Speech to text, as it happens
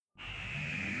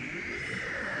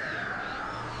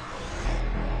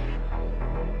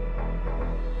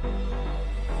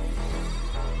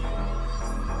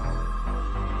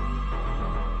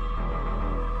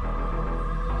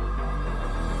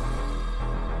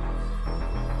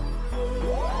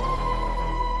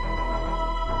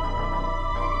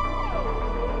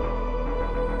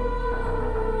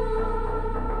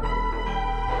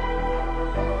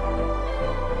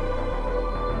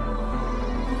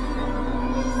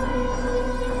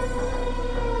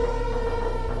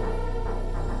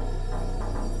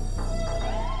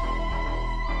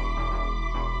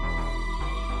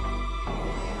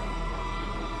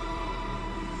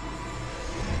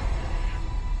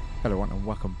Hello everyone and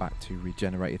welcome back to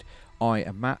Regenerated. I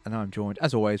am Matt and I'm joined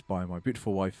as always by my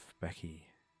beautiful wife Becky.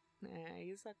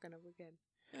 He's not going to begin.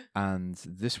 And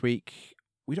this week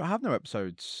we don't have no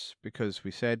episodes because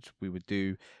we said we would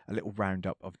do a little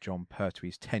roundup of Jon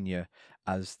Pertwee's tenure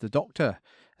as the Doctor.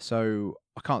 So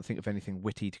I can't think of anything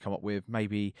witty to come up with.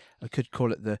 Maybe I could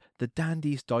call it the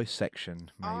Dandy's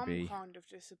dissection, maybe. I'm kind of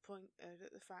disappointed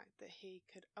at the fact that he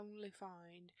could only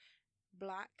find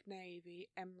black, navy,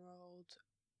 emerald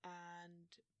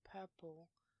and purple,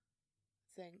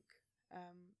 I think,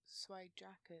 suede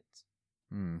jackets.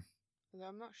 Although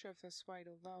I'm not sure if they're suede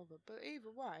or velvet, but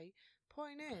either way,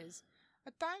 point is,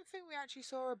 I don't think we actually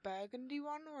saw a burgundy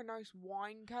one or a nice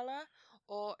wine colour,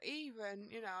 or even,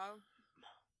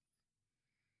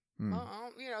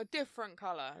 different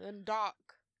colour than dark.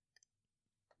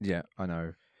 Yeah, I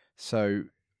know. So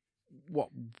what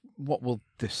will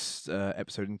this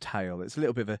episode entail? It's a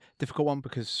little bit of a difficult one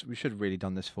because we should have really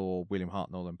done this for William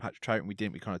Hartnell and Patrick Troughton. We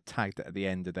didn't. We kind of tagged it at the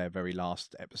end of their very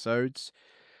last episodes.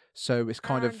 So it's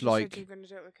kind of like, you're going to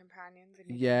do it with companions.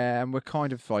 Yeah, and we're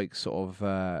kind of like sort of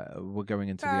we're going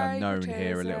into the unknown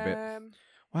here a little bit.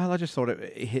 Well, I just thought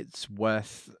it hits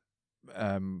worth.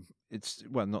 It's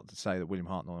not to say that William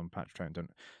Hartnell and Patrick Troughton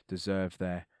don't deserve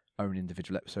their own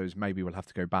individual episodes. Maybe we'll have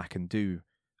to go back and do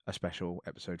a special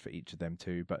episode for each of them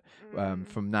too, but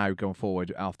from now going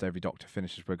forward, after every Doctor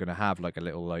finishes, we're going to have like a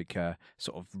little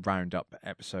sort of roundup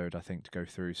episode, I think, to go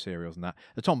through serials and that.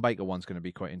 The Tom Baker one's going to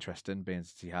be quite interesting, being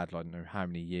that he had, I don't know how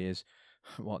many years,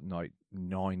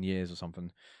 9 years or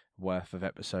something worth of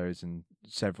episodes and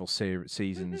several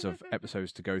seasons of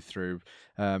episodes to go through.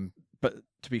 But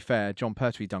to be fair, Jon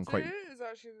Pertwee done quite. It is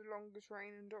actually the longest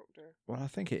reigning Doctor. Well, I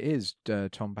think it is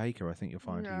Tom Baker. I think you'll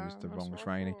find he was the longest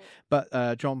reigning. But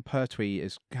But Jon Pertwee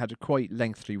had a quite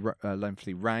lengthy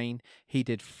reign. He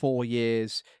did 4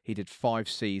 years. He did 5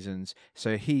 seasons.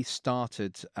 So he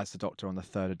started as the Doctor on the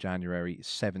 3rd of January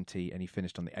 70, and he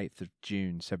finished on the 8th of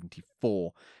June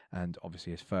 74. And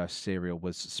obviously his first serial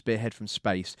was Spearhead from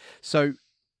Space. So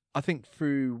I think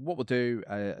through what we'll do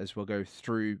as we'll go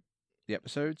through the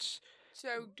episodes.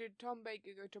 So did Tom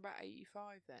Baker go to about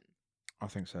 85 then? I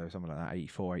think so, something like that,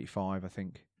 84, 85, I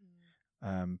think.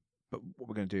 But what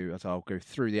we're going to do is I'll go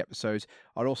through the episodes.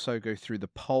 I'll also go through the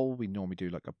poll. We normally do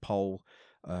like a poll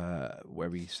where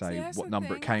we say what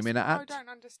number it came in at. I don't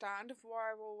understand of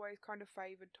why I've always kind of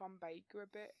favoured Tom Baker a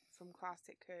bit from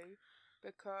Classic Who,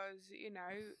 because,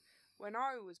 when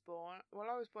I was born,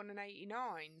 I was born in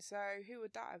 89, so who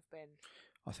would that have been?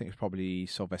 I think it's probably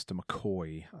Sylvester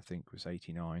McCoy, I think, was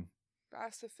 89.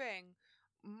 That's the thing.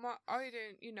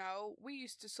 We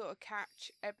used to sort of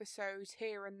catch episodes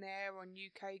here and there on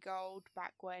UK Gold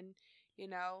back when,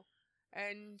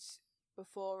 and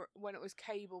before, when it was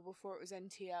cable, before it was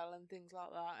NTL and things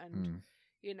like that, and,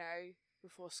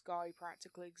 before Sky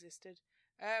practically existed.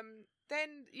 Then,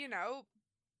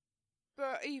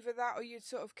 but either that or you'd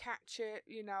sort of catch it,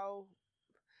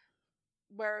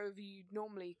 wherever you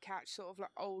normally catch sort of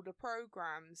like older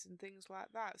programs and things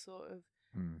like that, sort of.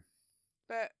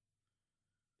 But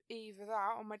either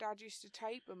that or my dad used to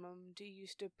tape them and he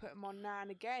used to put them on now and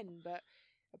again. But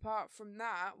apart from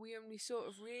that, we only sort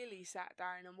of really sat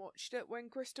down and watched it when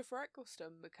Christopher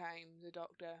Eccleston became the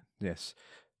Doctor. Yes.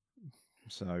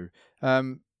 So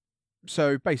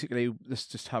basically, let's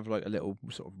just have like a little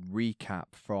sort of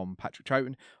recap from Patrick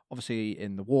Troughton. Obviously,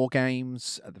 in the War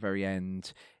Games at the very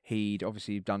end, he'd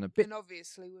obviously done a bit. And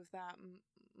obviously, with that,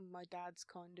 my dad's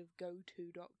kind of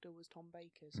go-to Doctor was Tom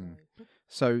Baker.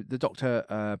 So the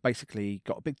Doctor basically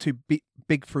got a bit too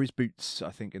big for his boots,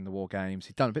 I think, in the War Games.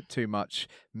 He'd done a bit too much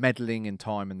meddling in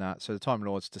time and that. So the Time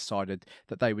Lords decided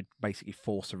that they would basically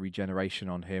force a regeneration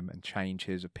on him and change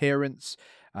his appearance.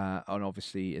 And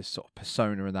obviously his sort of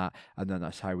persona and that, and then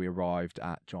that's how we arrived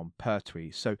at Jon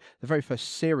Pertwee. So the very first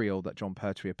serial that Jon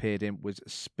Pertwee appeared in was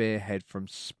Spearhead from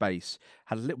Space.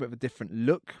 Had a little bit of a different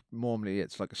look. Normally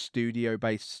it's like a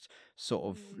studio-based sort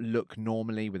of look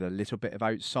normally with a little bit of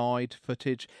outside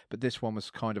footage, but this one was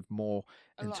kind of more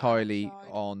entirely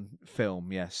on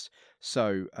film, yes.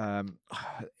 So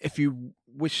if you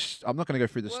wish, I'm not going to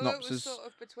go through the synopsis. It was sort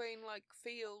of between like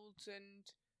fields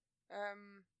and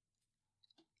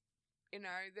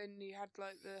then you had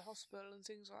like the hospital and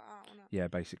things like that, wasn't it? Yeah,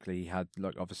 basically he had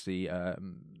like obviously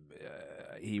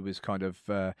he was kind of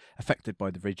affected by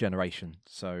the regeneration,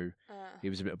 so he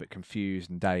was a little bit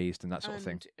confused and dazed and that sort of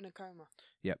thing. In a coma.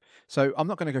 Yep. So I'm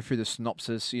not going to go through the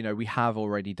synopsis. We have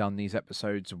already done these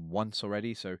episodes once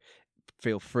already, so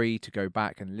feel free to go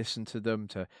back and listen to them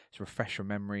to refresh your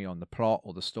memory on the plot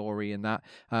or the story and that.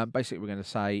 Basically, we're going to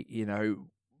say,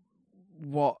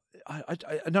 what I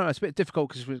know it's a bit difficult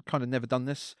because we've kind of never done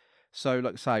this So,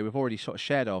 like I say, we've already sort of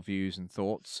shared our views and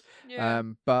thoughts. Yeah.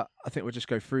 But I think we'll just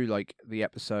go through like the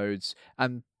episodes,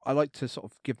 and I like to sort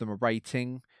of give them a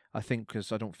rating. I think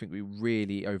because I don't think we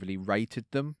really overly rated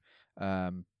them,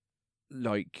 um,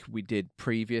 like we did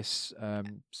previous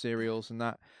serials and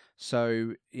that.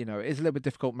 So it's a little bit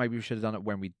difficult. Maybe we should have done it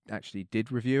when we actually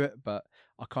did review it, but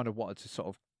I kind of wanted to sort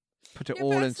of put it Yeah, but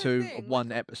all that's the into thing. one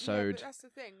Yeah, episode. but that's the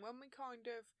thing. When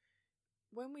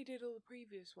we did all the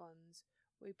previous ones,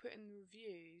 we put in the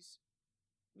reviews,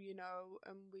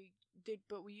 and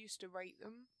but we used to rate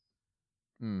them.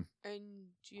 Mm. And,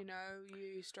 you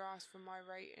used to ask for my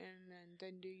rating and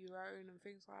then do your own and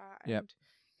things like that. Yep.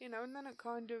 And, and then it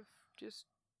kind of just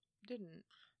didn't.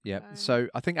 Yeah. So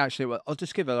I think actually, I'll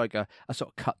just give it like a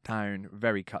sort of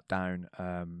very cut down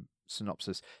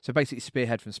synopsis. So basically,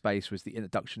 Spearhead from Space was the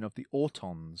introduction of the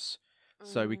Autons.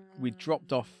 So we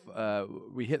dropped off.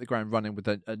 We hit the ground running with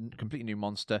a completely new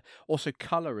monster. Also,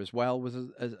 color as well was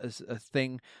a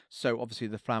thing. So obviously,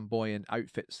 the flamboyant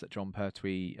outfits that Jon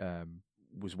Pertwee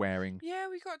was wearing. Yeah,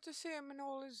 we got to see him in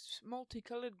all his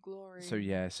multicolored glory. So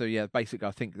yeah. Basically,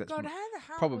 I think that's God,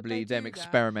 how probably would they them do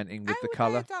experimenting with how the would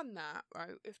color. They have done that,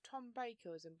 right? If Tom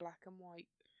Baker was in black and white,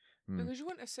 because you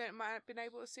wouldn't have been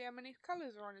able to see how many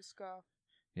colours are on his scarf.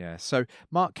 Yeah. So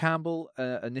Mark Campbell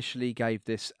initially gave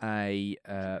this a.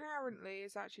 Apparently,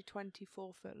 it's actually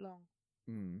 24 foot long.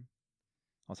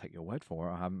 I'll take your word for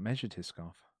it. I haven't measured his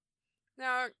scarf.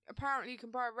 Now, apparently, you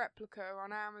can buy a replica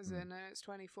on Amazon, and it's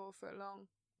 24 foot long.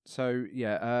 So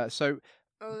yeah.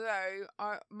 Although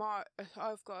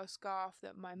I've got a scarf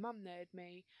that my mum made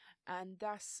me, and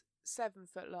that's 7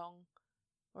 foot long,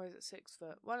 or is it 6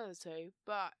 foot? One of the two.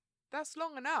 But that's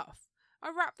long enough.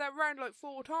 I wrapped that round like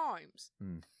 4 times.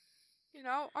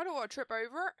 I don't want to trip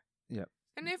over it. Yep.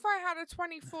 And if I had a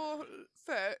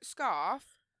 24-foot scarf,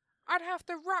 I'd have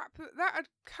to wrap that'd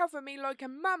cover me like a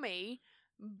mummy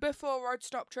before I'd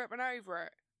stop tripping over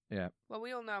it. Yeah. Well,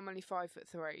 we all know I'm only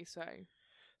 5'3", so.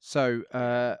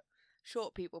 So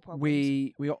short people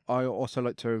problems. I also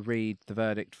like to read the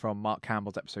verdict from Mark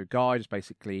Campbell's episode guide. It's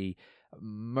basically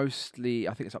mostly,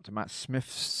 I think it's up to Matt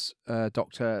Smith's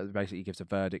doctor. Basically, he gives a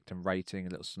verdict and rating, a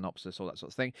little synopsis, all that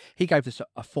sort of thing. He gave this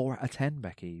a 4 out of 10,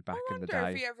 Becky, back in the day. I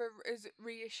wonder if he ever has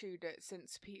reissued it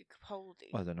since Peter Capaldi.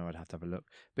 I don't know. I'd have to have a look.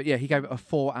 But yeah, he gave it a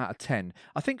 4 out of 10.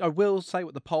 I think I will say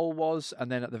what the poll was,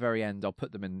 and then at the very end, I'll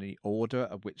put them in the order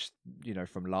of which,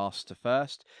 from last to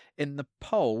first. In the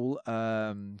poll,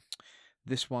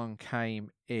 this one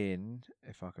came in,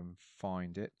 if I can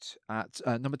find it, at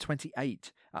number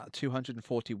 28 out of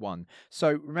 241.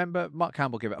 So remember, Mark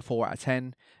Campbell gave it a 4 out of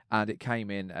 10, and it came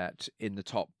in in the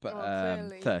top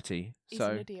 30. He's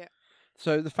an idiot.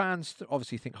 So the fans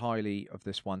obviously think highly of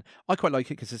this one. I quite like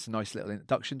it because it's a nice little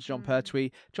introduction to Jon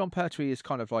Pertwee. Jon Pertwee is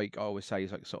kind of like, I always say,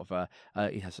 he's like sort of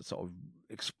he has a sort of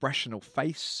expressional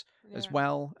face as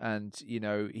well, and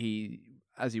he.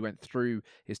 As he went through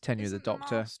his tenure as the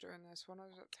Doctor. The Master in this one, or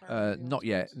is it not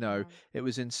yet, no. It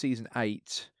was in season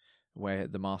 8 where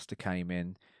the Master came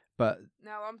in. But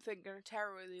now I'm thinking of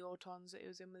Terror with the Autons that he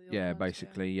was in with the Autons. Yeah,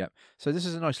 basically, yeah. So this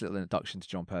is a nice little introduction to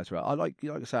Jon Pertwee. Like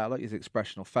I say, I like his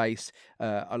expressional face.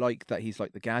 I like that he's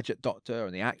like the gadget doctor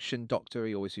and the action doctor.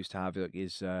 He always used to have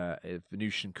his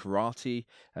Venusian karate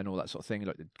and all that sort of thing,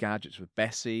 like the gadgets with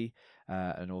Bessie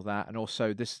and all that. And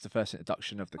also, this is the first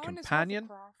introduction of the companion.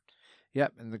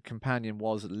 Yep, and the companion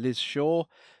was Liz Shaw.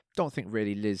 Don't think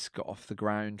really Liz got off the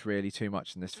ground really too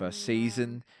much in this first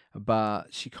season,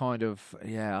 but she kind of,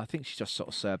 I think she just sort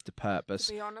of served the purpose.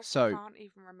 To be honest, I can't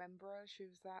even remember her. She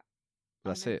was that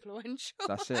uninfluential.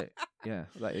 That's it. Yeah,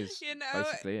 that is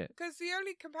basically it. Because the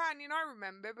only companion I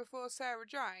remember before Sarah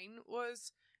Jane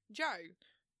was Jo.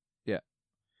 Yeah.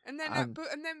 And then,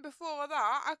 before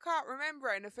that, I can't remember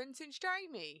anything since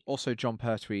Jamie. Also, Jon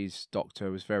Pertwee's Doctor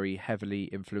was very heavily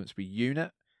influenced by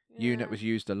Unit. Yeah. Unit was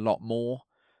used a lot more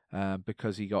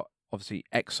because he got obviously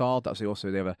exiled. That's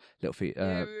also the other little thing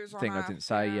I didn't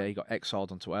say. Yeah, he got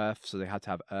exiled onto Earth, so they had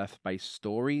to have Earth-based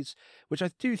stories, which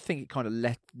I do think it kind of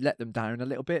let them down a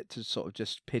little bit to sort of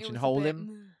just pigeonhole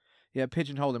him. Yeah,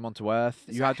 pigeonhole him onto Earth.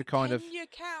 You had to kind of. Can you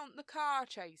count the car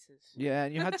chases? Yeah,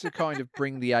 and you had to kind of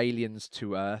bring the aliens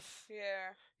to Earth.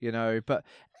 Yeah. But.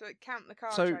 So count the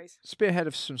car chase. Spearhead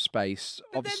of some space.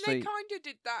 But obviously. Then they kind of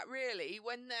did that really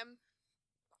when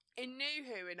in New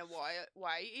Who in a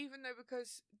way, even though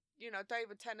because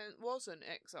David Tennant wasn't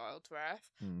exiled to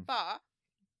Earth, but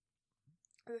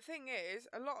the thing is,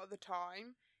 a lot of the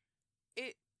time,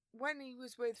 when he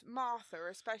was with Martha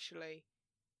especially.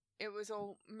 It was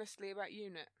all mostly about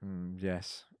Unit.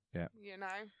 Yes. Yeah.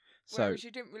 Whereas you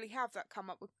didn't really have that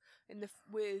come up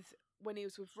with when he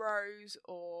was with Rose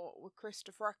or with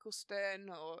Christopher Eccleston,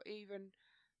 or even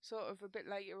sort of a bit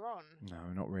later on.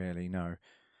 No, not really, no.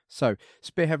 So,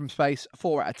 Spearhead from Space,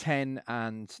 4 out of 10,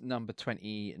 and number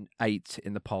 28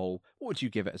 in the poll. What would you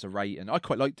give it as a rating? I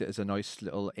quite liked it as a nice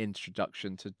little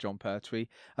introduction to Jon Pertwee.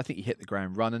 I think he hit the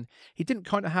ground running. He didn't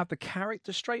kind of have the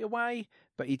character straight away,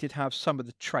 but he did have some of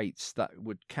the traits that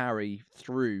would carry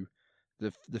through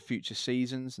the future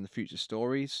seasons and the future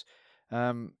stories.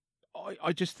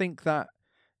 I just think that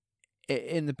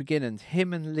in the beginning,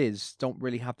 him and Liz don't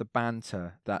really have the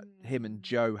banter that him and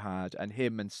Joe had and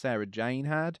him and Sarah Jane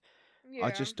had. Yeah.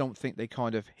 I just don't think they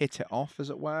kind of hit it off, as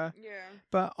it were. Yeah.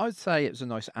 But I'd say it was a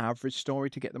nice average story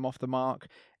to get them off the mark.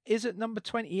 Is it number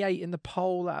 28 in the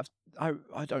poll?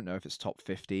 I don't know if it's top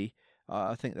 50.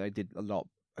 I think they did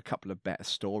a couple of better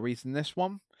stories than this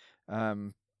one.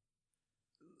 You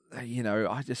know,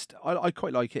 I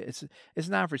quite like it. It's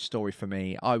an average story for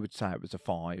me. I would say it was a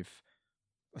 5.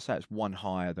 I'd say it's one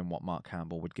higher than what Mark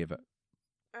Campbell would give it.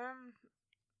 I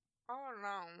don't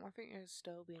know. I think it's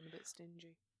still being a bit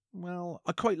stingy. Well,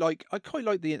 I quite like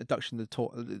the introduction of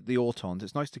the Autons.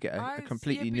 It's nice to get a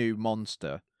completely new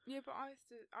monster. Yeah, but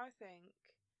I think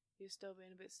you're still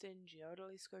being a bit stingy. I would at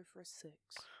least go for a 6.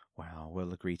 Well,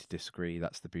 we'll agree to disagree.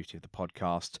 That's the beauty of the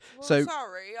podcast. Well, so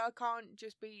sorry, I can't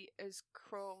just be as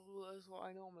cruel as what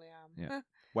I normally am. Yeah.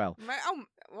 Well,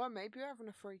 maybe you're having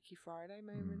a Freaky Friday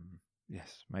moment.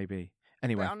 Yes, maybe.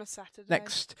 Anyway, but on a Saturday.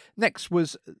 Next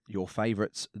was your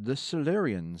favourites, the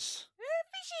Silurians.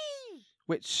 Fishy!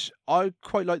 Which I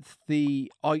quite liked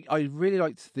I really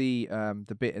liked the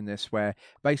bit in this where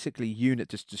basically Unit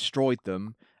just destroyed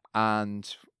them,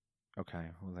 and okay,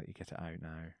 we'll let you get it out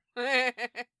now.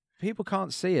 People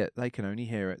can't see it; they can only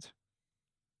hear it.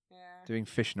 Yeah. Doing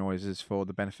fish noises for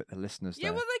the benefit of the listeners. Yeah,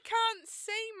 there. well, they can't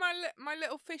see my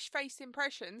little fish face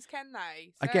impressions, can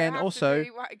they? So Again, I have also, to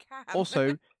do what I can.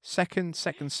 also second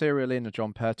serial in a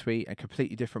Jon Pertwee, a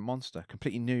completely different monster,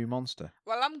 completely new monster.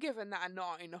 Well, I'm giving that a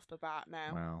 9 off the bat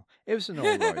now. Well, it was an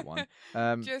alright one.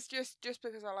 Just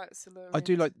because I like the Silurians. I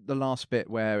do like the last bit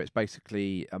where it's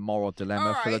basically a moral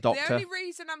dilemma for the Doctor. The only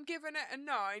reason I'm giving it a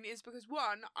 9 is because,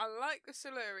 one, I like the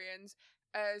Silurians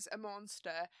as a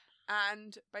monster,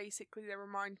 and basically they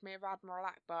remind me of Admiral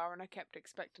Akbar, and I kept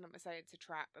expecting them to say it's a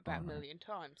trap about a million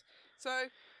times. So,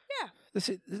 yeah.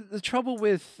 The trouble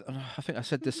with, I think I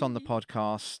said this on the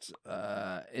podcast,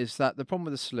 is that the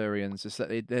problem with the Silurians is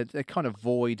that they're kind of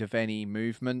void of any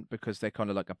movement because they're kind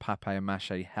of like a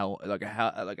papier-mâché like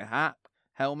a hat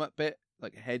helmet bit,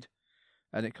 like a head,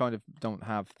 and it kind of don't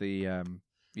have the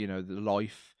the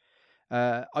life.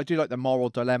 I do like the moral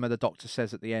dilemma the Doctor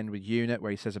says at the end with Unit,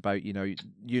 where he says about, Unit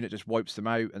just wipes them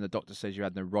out, and the Doctor says you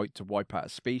had no right to wipe out a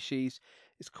species.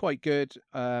 It's quite good.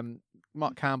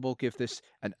 Mark Campbell gave this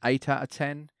an 8 out of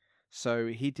 10. So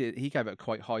he gave it a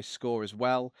quite high score as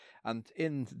well. And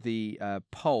in the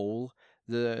poll,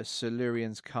 the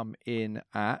Silurians come in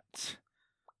at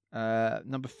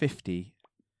number 50.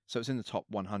 So it's in the top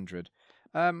 100.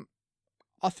 I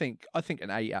think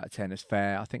an 8 out of 10 is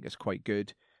fair. I think it's quite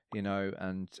good.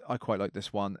 And I quite like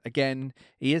this one. Again,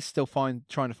 he is still trying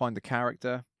to find the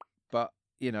character, but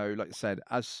like I said,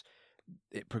 as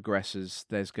it progresses,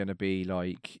 there's going to be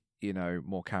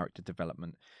more character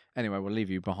development. Anyway, we'll leave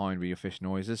you behind with your fish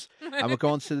noises, and we'll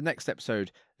go on to the next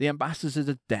episode, The Ambassadors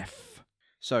of Death.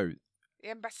 So,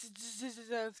 the Ambassadors of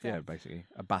Death. Yeah, basically,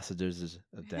 Ambassadors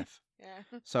of Death. Yeah.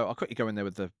 So I'll quickly go in there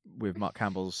with Mark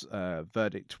Campbell's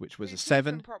verdict, which was a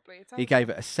 7. He gave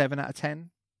it a 7 out of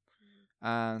 10.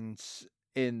 And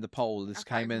in the poll, this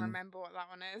I came in. I remember what that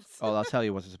one is. Oh, I'll tell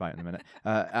you what it's about in a minute.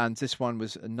 And this one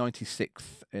was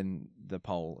 96th in the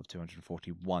poll of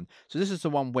 241. So this is the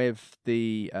one with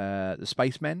the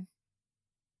spacemen.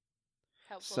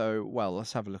 Helpful. So, well,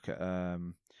 let's have a look at.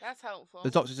 That's helpful.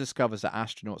 The Doctor discovers that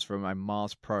astronauts from a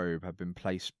Mars probe have been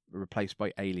replaced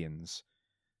by aliens.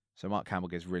 So Mark Campbell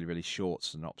gives really, really short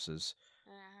synopses.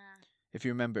 If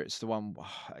you remember, it's the one.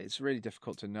 It's really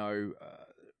difficult to know.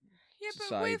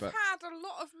 We've had a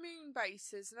lot of moon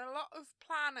bases and a lot of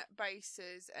planet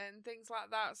bases and things like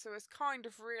that, so it's kind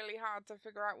of really hard to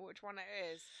figure out which one it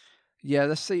is. Yeah,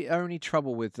 that's the only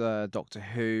trouble with Doctor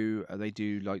Who. They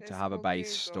do like to have a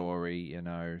base story,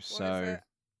 What so. Is it?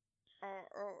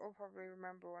 I'll probably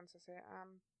remember once I say it.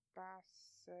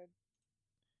 Ambassadors.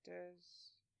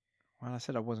 Well, I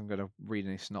said I wasn't going to read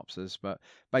any synopsis, but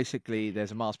basically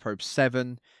there's a Mars Probe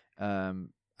 7, and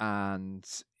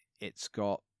it's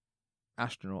got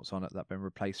astronauts on it that have been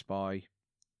replaced by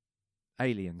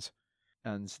aliens,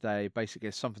 and they basically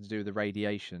have something to do with the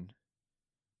radiation.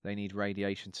 They need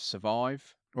radiation to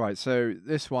survive, Right, so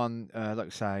this one, like I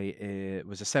say, it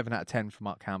was a 7 out of 10 for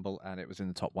Mark Campbell, and it was in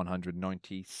the top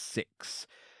 196.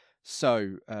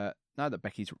 So now that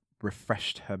Becky's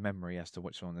refreshed her memory as to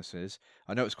which one this is,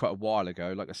 I know it's quite a while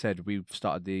ago. Like I said, we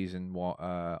started these in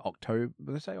October?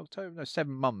 Did I say October? No,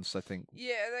 7 months, I think.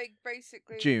 Yeah, they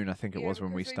basically June, I think it was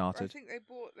when we I started. think they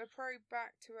brought the probe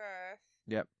back to Earth.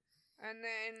 Yep. And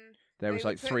then there was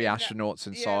like 3 astronauts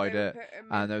inside it,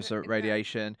 and there was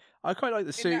radiation. I quite like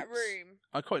the suits. In that room.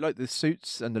 I quite like the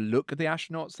suits and the look of the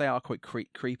astronauts. They are quite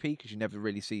creepy because you never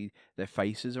really see their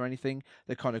faces or anything.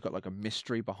 They kind of got like a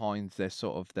mystery behind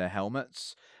their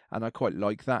helmets, and I quite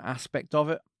like that aspect of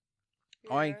it.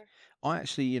 Yeah. I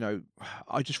actually,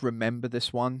 I just remember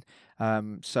this one.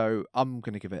 So I'm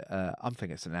going to give it, I'm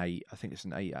thinking it's an 8. I think it's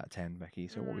an 8 out of 10, Becky.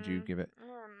 So what would you give it? Oh,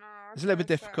 no. It's a little bit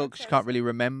difficult because you can't really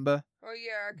remember. Oh,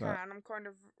 yeah, I can. I'm kind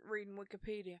of reading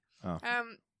Wikipedia. Oh.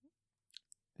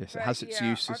 Yes, it has its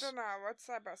uses. I don't know. I'd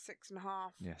say about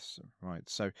 6.5. Yes, right.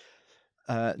 So,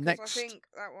 next. I think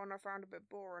that one I found a bit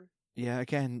boring. Yeah,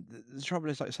 again, the trouble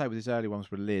is, like I say, with these early ones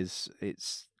with Liz,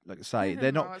 it's like I say,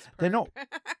 they're not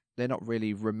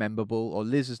really rememberable, or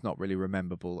Liz is not really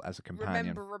rememberable as a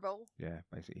companion. Rememberable. Yeah,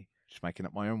 basically, just making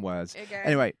up my own words. Again.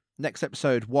 Anyway, next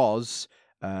episode was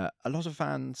a lot of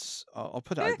fans. I'll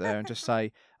put it out there and just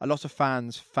say a lot of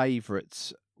fans'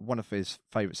 favourites. One of his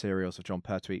favourite serials of Jon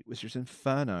Pertwee, which was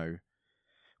Inferno,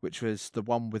 which was the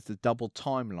one with the double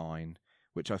timeline,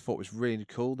 which I thought was really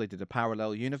cool. They did a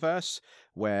parallel universe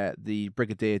where the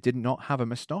Brigadier did not have a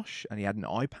moustache and he had an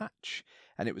eye patch,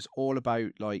 and it was all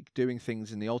about like doing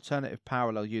things in the alternative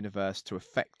parallel universe to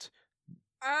affect,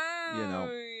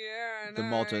 the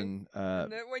modern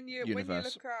when you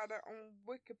universe. Look at it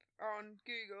on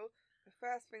Google, the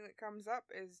first thing that comes up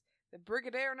is the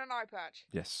Brigadier and an eye patch.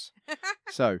 Yes.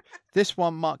 So this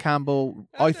one, Mark Campbell,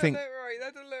 I think that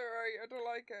doesn't look right. I don't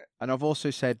like it. And I've also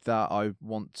said that I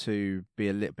want to be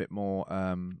a little bit more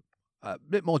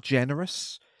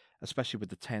generous, especially with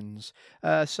the 10s.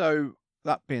 So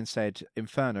that being said,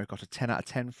 Inferno got a 10 out of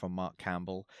 10 from Mark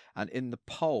Campbell, and in the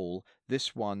poll,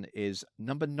 this one is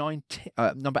number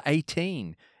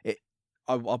 18.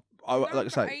 Like I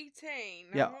say, 18.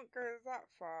 Yeah. I won't go that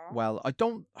far. Well, I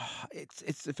don't.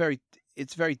 It's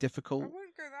very difficult. I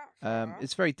won't go that far.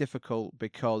 It's very difficult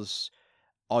because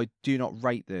I do not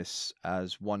rate this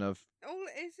as one of. All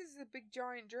it is a big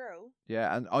giant drill.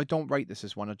 Yeah, and I don't rate this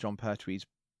as one of Jon Pertwee's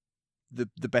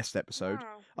the best episode.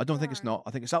 Wow, I don't think it's not.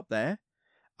 I think it's up there,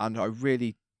 and I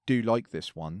really do like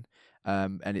this one.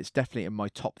 And it's definitely in my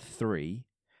top 3,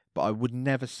 but I would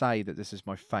never say that this is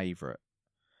my favourite.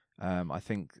 I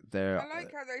think there are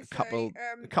a couple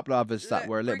of others that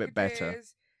were a little bit better.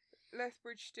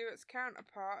 Lethbridge Stewart's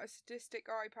counterpart, a sadistic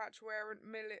eye patch wearing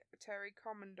military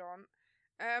commandant.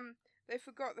 They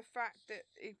forgot the fact that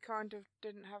he kind of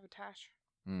didn't have a tash.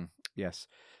 Yes.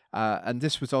 And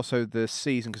this was also the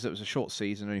season, because it was a short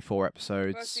season, only 4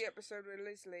 episodes. That's the episode with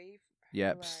Liz leave.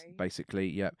 Yep, basically,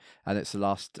 yep. And it's the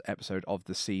last episode of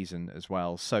the season as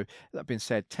well. So, that being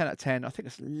said, 10 out of 10, I think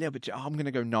it's a little bit. I'm going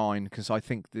to go 9, because I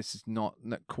think this is not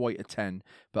quite a 10,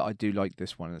 but I do like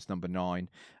this one, and it's number 9.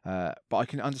 But I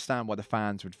can understand why the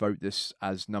fans would vote this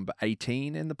as number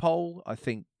 18 in the poll. I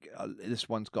think this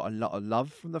one's got a lot of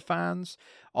love from the fans.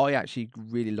 I actually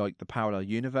really like the parallel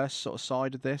universe sort of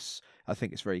side of this. I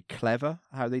think it's very clever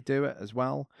how they do it as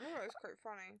well. Oh, it's quite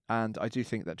funny. And I do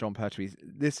think that Jon Pertwee,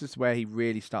 this is where he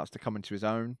really starts to come into his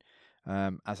own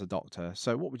as a Doctor.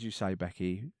 So what would you say,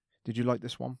 Becky? Did you like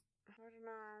this one? I don't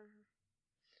know.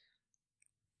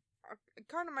 It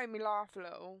kind of made me laugh a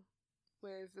little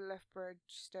with Lethbridge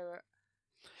Stewart.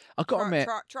 I got to admit,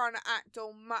 trying to act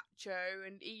all macho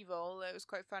and evil, it was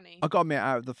quite funny. I got to admit,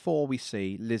 out of the 4 we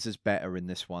see, Liz is better in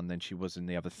this one than she was in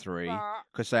the other 3,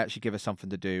 because they actually give her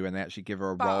something to do and they actually give her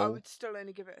a role. I would still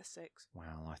only give it a 6.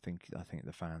 Well, I think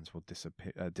the fans will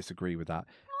disagree with that.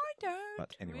 I don't.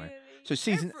 But anyway, really. So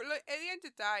season. At the end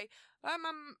of the day, like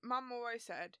Mum always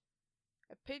said,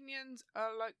 opinions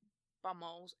are like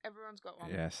bumholes. Everyone's got one.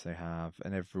 Yes, they have,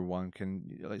 and everyone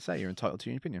can, like I say, you're entitled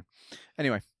to your opinion.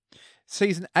 Anyway.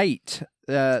 Season 8,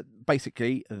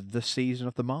 basically the season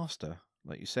of the Master.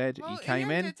 Like you said, he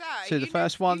came in. So the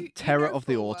first one, Terror of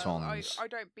the Autons. I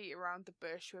don't beat around the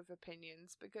bush with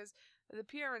opinions, because the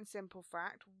pure and simple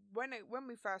fact, when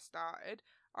we first started,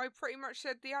 I pretty much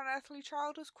said the Unearthly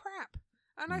Child was crap.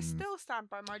 And I still stand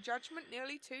by my judgment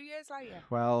nearly 2 years later.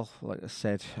 Well, like I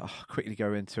said, I'll quickly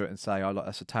go into it and say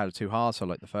that's a tale of 2 halves. So I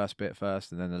like the first bit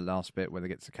first, and then the last bit where they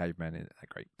get to the cavemen. They're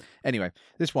great. Anyway,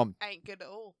 this one ain't good at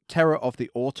all. Terror of the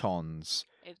Autons.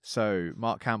 So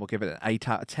Mark Campbell give it an 8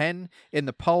 out of 10. In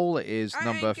the poll, it is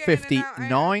number 59. It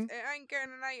ain't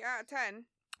getting an 8 out of 10.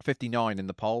 59 in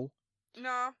the poll.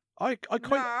 Nah. I quite.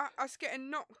 Nah, us getting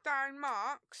knocked down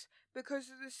marks because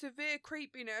of the severe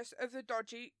creepiness of the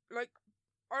dodgy, like,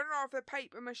 I don't know if they're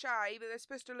paper mache, but they're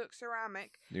supposed to look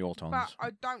ceramic. The Autons. But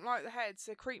I don't like the heads.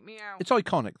 They creep me out. It's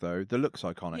iconic, though. The look's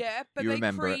iconic. Yeah, but you they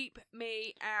remember creep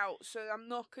me out. So I'm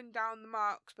knocking down the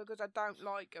marks because I don't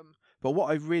like them. But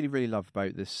what I really, really love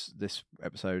about this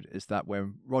episode is that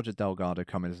when Roger Delgado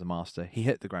came in as the Master, he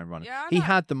hit the ground running. Yeah, I he know.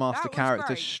 had the Master That was character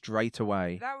great. straight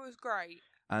away. That was great.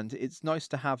 And it's nice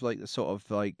to have like the sort of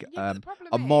like Yeah, but the problem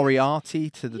a is- Moriarty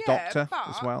to the Yeah, Doctor but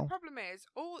as well. the problem is,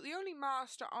 the only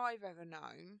Master I've ever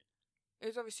known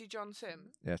is obviously Jon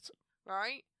Sim, Yes.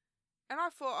 right? And I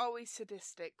thought, oh, he's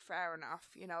sadistic, fair enough,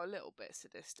 you know, a little bit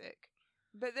sadistic.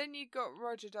 But then you got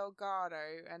Roger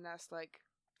Delgado, and that's like...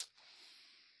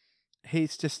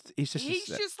 He's just He's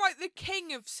just like the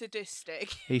king of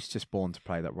sadistic. He's just born to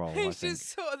play that role, I He's think. just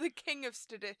sort of the king of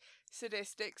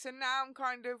sadistics. And now I'm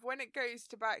kind of, when it goes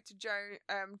to back to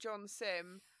Jon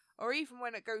Sim, or even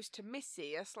when it goes to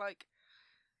Missy, it's like,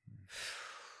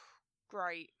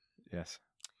 great. Yes.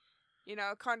 You know,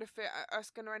 I kind of feel it's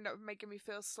going to end up making me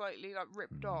feel slightly like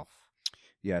ripped off.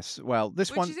 Yes. Well, this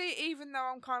one... Which is even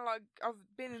though I'm kind of like,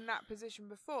 I've been in that position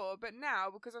before, but now,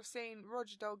 because I've seen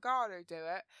Roger Delgado do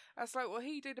it, it's like, well,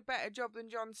 he did a better job than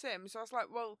Jon Sim. So I was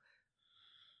like, well,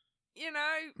 you know,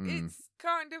 it's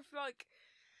kind of like...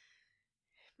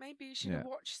 Maybe you should have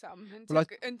watched some,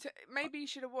 maybe you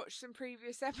should have watched some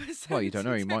previous episodes. Well, you don't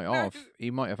know. He might have. He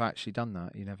might have actually done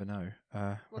that. You never know.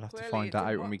 We'll have to find that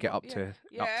out when we get up to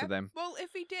them. Well,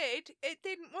 if he did, it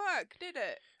didn't work, did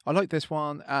it? I like this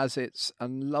one as it's a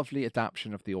lovely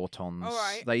adaptation of the Autons. All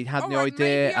right. They had the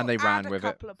idea and they ran with it.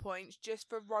 A couple of points just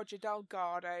for Roger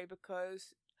Delgado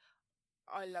because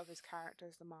I love his character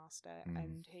as the Master,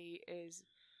 and he is,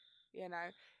 you know,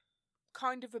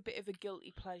 kind of a bit of a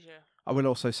guilty pleasure. I will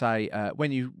also say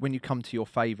when you come to your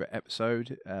favourite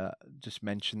episode, just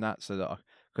mention that so that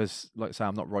because like I say,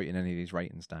 I'm not writing any of these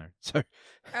ratings down. So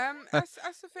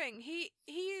that's the thing. He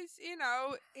is, you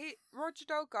know, Roger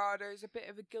Delgado is a bit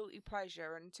of a guilty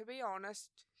pleasure, and to be honest,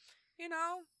 you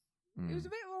know, it was a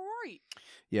bit alright.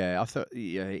 Yeah, I thought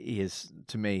he is.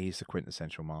 To me, he's the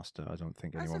quintessential Master. I don't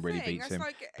think anyone really beats him.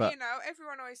 Like, but you know,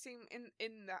 everyone always seems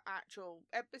in the actual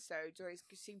episodes always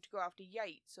seem to go after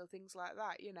Yates or things like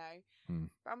that, you know.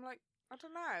 But I'm like, I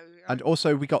don't know. And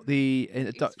also, we got the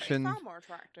introduction. He's far more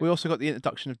attractive. We also got the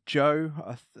introduction of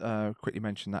Joe. I quickly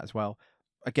mentioned that as well.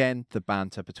 Again, the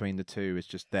banter between the two is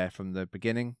just there from the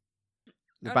beginning.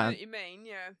 I know what you mean,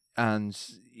 yeah. And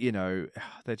you know,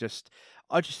 they're just.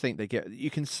 I just think they get. You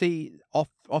can see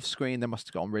off screen they must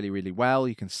have got on really, really well.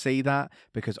 You can see that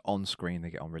because on screen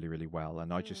they get on really, really well.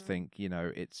 And I just think, you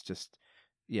know, it's just.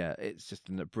 Yeah, it's just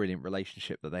a brilliant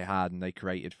relationship that they had and they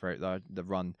created throughout the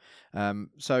run.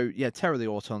 So, yeah, Terror of the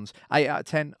Autons, 8 out of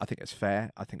 10. I think it's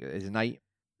fair. I think it is an 8.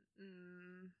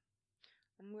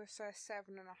 I'm going to say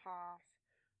 7.5.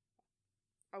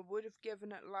 I would have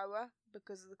given it lower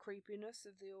because of the creepiness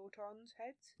of the Autons'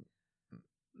 heads.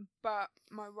 But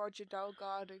my Roger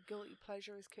Delgado guilty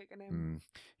pleasure is kicking in.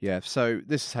 Yeah, so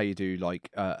this is how you do like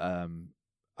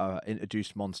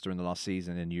introduced monster in the last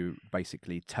season and you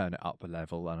basically turn it up a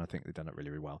level, and I think they've done it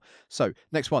really, really well. So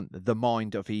next one, The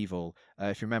Mind of Evil.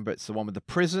 If you remember, it's the one with the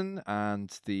prison and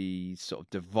the sort of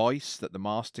device that the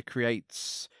Master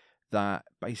creates that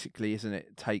basically, isn't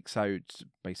it, takes out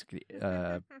basically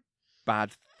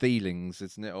bad feelings,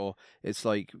 isn't it? Or it's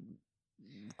like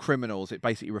criminals. It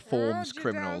basically reforms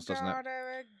criminals, doesn't it?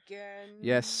 Again.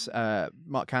 Yes.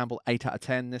 Mark Campbell, 8 out of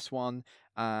 10 this one,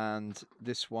 and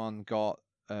this one got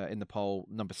in the poll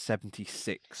number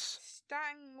 76.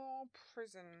 Stanmore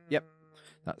Prison. Yep,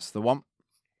 that's the one.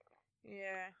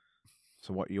 Yeah.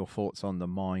 So what are your thoughts on The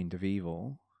Mind of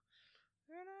Evil?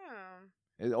 I don't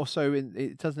know. It also,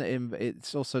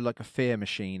 it's also like a fear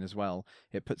machine as well.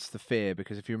 It puts the fear,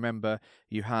 because if you remember,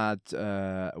 you had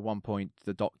at one point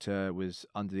the Doctor was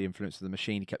under the influence of the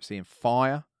machine. He kept seeing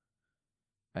fire,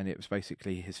 and it was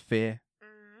basically his fear.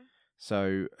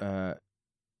 So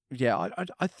yeah,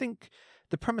 I think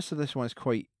the premise of this one is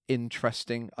quite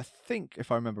interesting. I think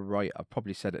if I remember right, I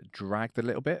probably said it dragged a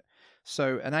little bit.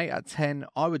 So an 8 out of 10,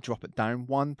 I would drop it down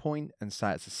 1 point and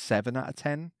say it's a 7 out of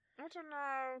 10. I don't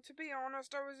know. To be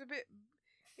honest, I was a bit,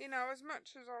 you know, as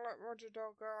much as I like Roger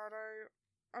Delgado,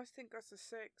 I think that's a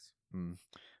 6.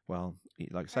 Well,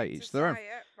 like I say, each their own.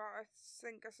 But I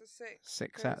think that's a 6.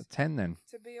 6 out of 10 then.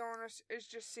 To be honest, it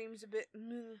just seems a bit...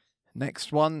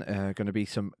 Next one, going to be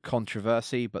some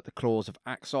controversy, but The Claws of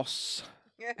Axos.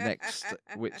 Next,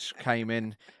 which came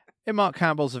in Mark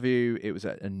Campbell's review, it was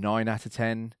at a 9 out of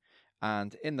 10.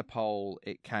 And in the poll,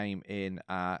 it came in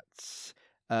at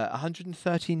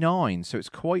 139, so it's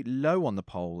quite low on the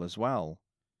poll as well.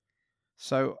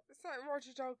 So It's like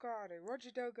Roger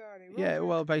Delgado. yeah,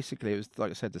 well, basically, it was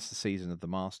like I said, this is the season of the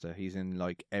Master. He's in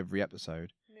like every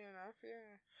episode. Near enough, yeah.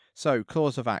 So,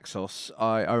 Claws of Axos,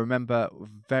 I remember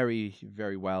very,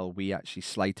 very well. We actually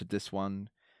slated this one.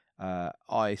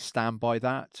 I stand by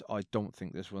that. I don't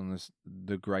think this one is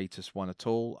the greatest one at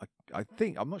all. I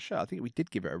think, I'm not sure. I think we did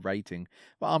give it a rating,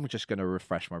 but I'm just going to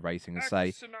refresh my rating and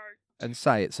say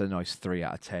it's a nice 3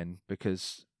 out of 10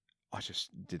 because I just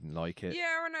didn't like it.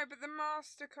 Yeah, I know, but the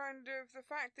Master the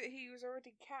fact that he was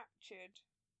already captured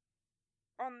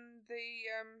on the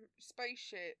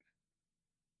spaceship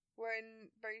when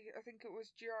I think it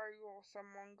was Joe or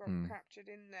someone got captured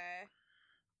in there,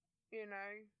 you know.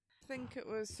 I think it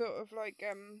was sort of like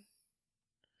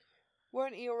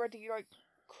weren't he already like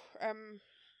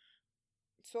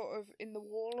sort of in the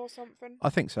wall or something? I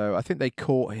think so. I think they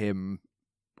caught him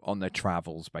on their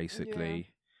travels, basically. Yeah.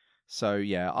 So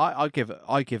yeah, I give it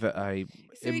a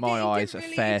in my eyes a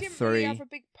fair 3. He didn't really have a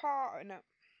big part in it.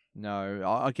 No,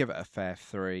 I give it a fair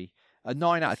 3. A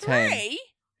 9 out of 3? 10.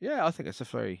 Yeah, I think it's a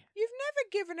 3. You've never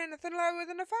given anything lower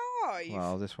than a 5.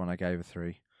 Well, this one I gave a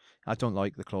 3. I don't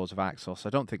like the Claws of Axos.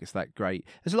 I don't think it's that great.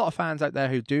 There's a lot of fans out there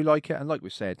who do like it, and like we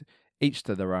said, each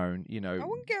to their own. You know, I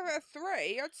wouldn't give it a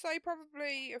 3. I'd say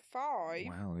probably a 5.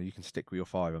 Well, you can stick with your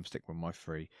 5. I'm sticking with my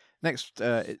 3. Next,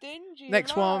 Stingy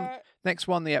next alert.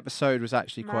 one. The episode was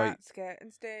actually Matt's getting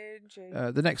stingy.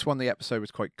 the next one, the episode was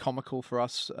quite comical for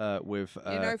us with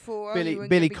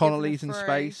Billy Connolly's in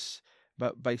space.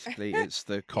 But basically, it's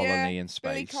the colony in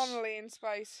space. Billy Connolly in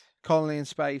space. Colony in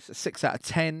space. A 6 out of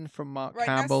 10 from Mark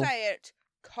Campbell. Now say it.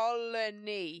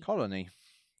 Colony.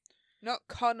 Not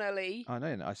Connolly. I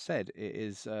know. I said it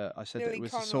is. I said that Billy it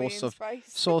was Connolly a space.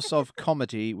 source of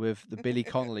comedy with the Billy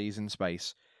Connolly's in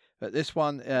space. But this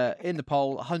one in the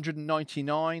poll,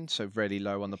 199, so really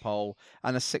low on the poll,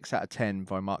 and a 6 out of 10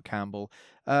 by Mark Campbell.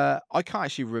 I can't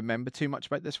actually remember too much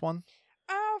about this one.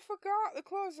 Oh, I forgot. The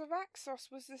Claws of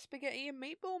Axos was the spaghetti and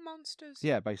meatball monsters.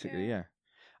 Yeah, basically, yeah.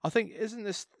 I think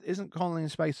isn't Colony in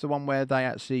Space the one where they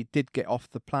actually did get off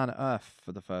the planet Earth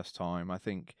for the first time? I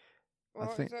think.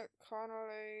 What is it,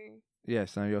 Connolly?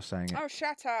 Yes, now you're saying it. Oh,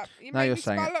 shut up! You now made you're me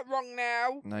saying spell it. it wrong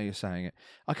now. Now you're saying it.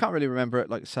 I can't really remember it.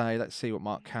 Let's see what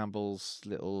Mark Campbell's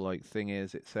little thing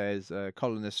is. It says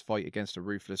colonists fight against a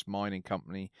ruthless mining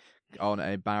company on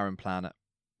a barren planet.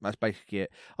 That's basically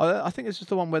it. I think this is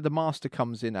the one where the Master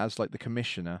comes in as like the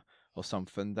commissioner or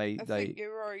something. I think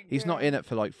you're right. He's not in it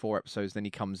for like 4 episodes. Then he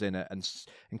comes in it and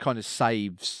kind of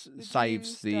saves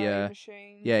the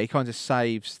he kind of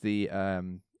saves the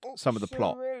some of the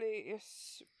plot. Really,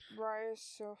 it's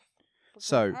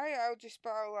so how do you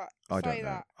spell that? I don't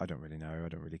know. I don't really know. I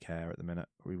don't really care at the minute.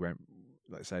 We won't,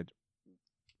 like I said,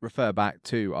 refer back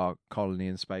to our Colony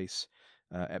in Space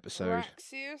episode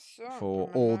for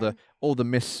all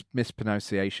the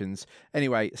mispronunciations.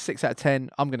 Anyway, 6 out of 10.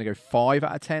 I'm going to go 5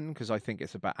 out of 10 because I think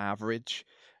it's about average.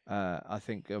 I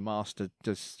think the Master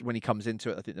when he comes into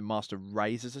it, I think the Master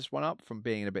raises this one up from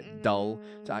being a bit dull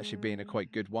to actually being a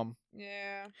quite good one.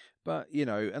 Yeah. But,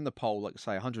 and the poll, like I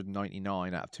say,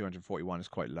 199 out of 241 is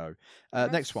quite low.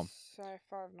 Next one. So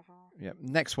 5.5. Yeah.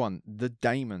 Next one, the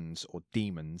Daemons, or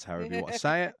Demons, however you want to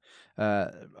say it.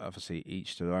 Obviously,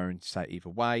 each to their own, say it either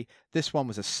way. This one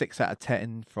was a 6 out of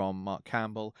 10 from Mark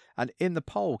Campbell. And in the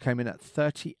poll, came in at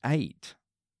 38.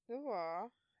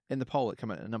 In the poll, it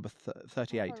came in at number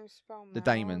 38. The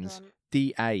Daemons,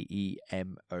 Daemons.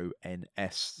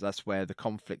 That's where the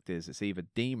conflict is. It's either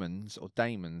demons or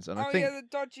daemons. And I think the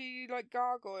dodgy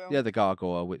gargoyle. Yeah, the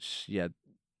gargoyle. Which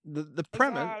the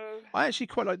premise. I actually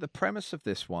quite like the premise of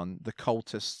this one. The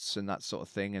cultists and that sort of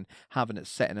thing, and having it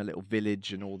set in a little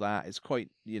village and all that. It's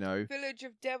quite Village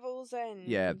of Devil's End.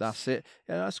 Yeah, that's it.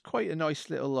 Yeah, that's quite a nice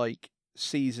little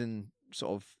season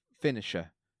sort of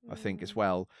finisher, I think, as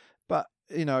well. But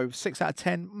 6 out of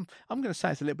 10. I'm going to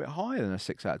say it's a little bit higher than a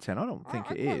 6 out of 10. I don't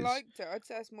think it is. I liked it. I'd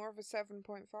say it's more of a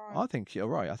 7.5. I think you're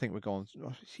right. I think we're going.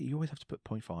 You always have to put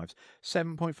 0.5s.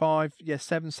 7.5. Yeah,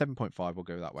 7.5. We'll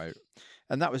go that way.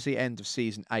 And that was the end of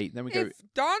season 8. Then we go. If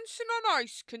Dancing on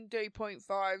Ice can do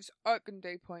 0.5s, I can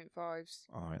do 0.5s.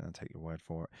 All right, then take your word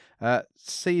for it.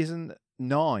 Season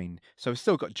 9. So we've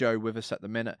still got Jo with us at the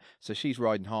minute. So she's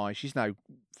riding high. She's now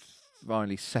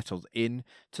finally settled in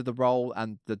to the role,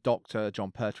 and the Doctor, Jon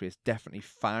Pertwee, has definitely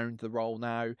found the role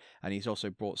now, and he's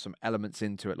also brought some elements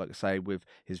into it, like I say, with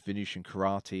his Venusian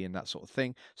karate and that sort of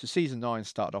thing. So season 9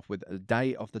 started off with A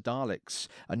Day of the Daleks,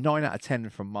 a 9 out of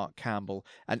 10 from Mark Campbell,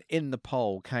 and in the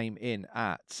poll came in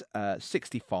at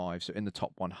 65, so in the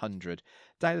top 100.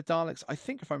 Day of the Daleks, I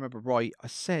think if I remember right, I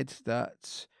said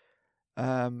that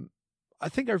I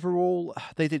think overall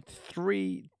they did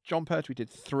Jon Pertwee did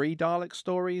 3 Dalek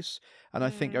stories, and I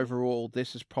think overall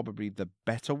this is probably the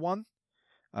better one.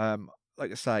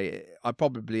 Like I say, I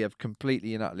probably have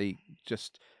completely and utterly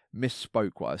just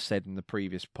misspoke what I said in the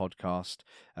previous podcast.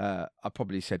 I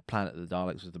probably said Planet of the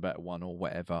Daleks was the better one or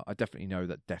whatever. I definitely know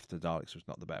that Death to the Daleks was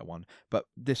not the better one. But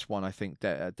this one, I think,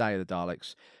 Day of the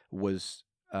Daleks was,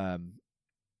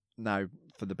 now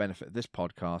for the benefit of this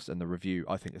podcast and the review,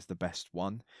 I think it's the best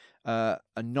one. A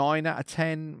 9 out of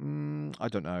 10, I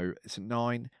don't know. It's a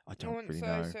 9. I don't really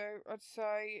know. So. I'd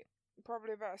say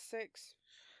probably about a 6.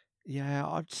 Yeah,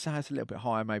 I'd say it's a little bit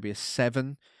higher, maybe a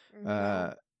 7.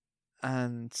 No.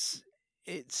 And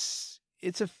it's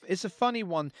a funny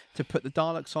one to put the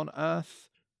Daleks on Earth,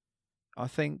 I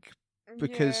think,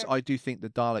 because I do think the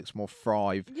Daleks more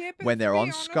thrive when they're on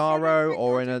Skaro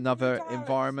or in another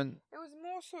environment. It was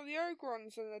more so the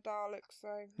Ogrons than the Daleks,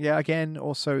 though. Yeah, again,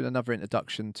 also another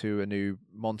introduction to a new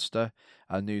monster,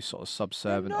 a new sort of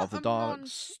subservient of the Daleks.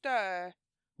 Monster.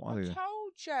 What are they? I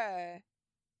told you.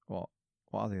 What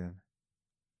are they then?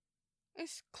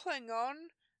 It's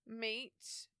Klingon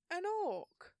meets an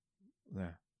orc.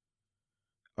 Yeah.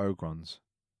 Ogrons.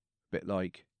 Bit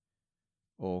like...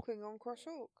 Or Klingon cross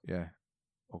orc. Yeah.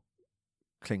 Or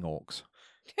Klingorks.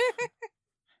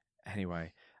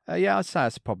 Anyway. Yeah, I'd say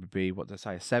it's probably, what did I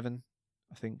say, a 7,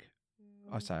 I think.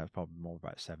 I'd say it's probably more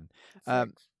about 7.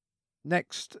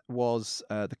 Next was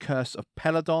The Curse of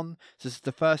Peladon. So this is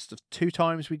the first of 2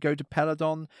 times we go to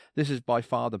Peladon. This is by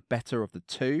far the better of the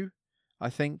 2,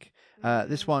 I think.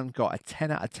 This one got a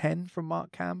 10 out of 10 from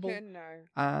Mark Campbell. No.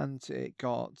 And it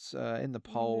got, in the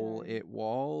poll, it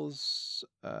was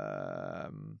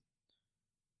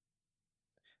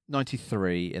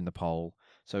 93 in the poll.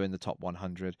 So in the top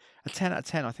 100. A 10 out of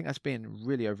 10, I think that's being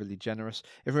really overly generous.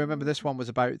 If you remember, this one was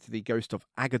about the ghost of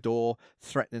Agador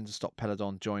threatening to stop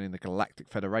Peladon joining the Galactic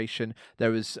Federation.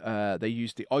 There was they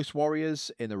used the Ice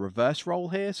Warriors in a reverse role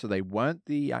here, so they weren't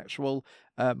the actual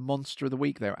monster of the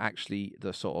week. They were actually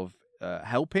the sort of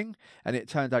helping, and it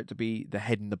turned out to be the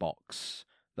head in the box.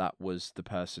 That was the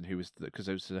person who was, because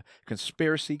there was a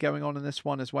conspiracy going on in this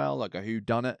one as well, like a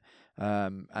whodunit,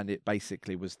 and it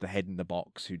basically was the head in the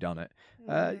box who done it.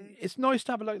 It's nice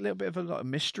to have a little bit of a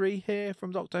mystery here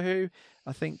from Doctor Who.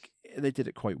 I think they did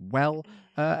it quite well.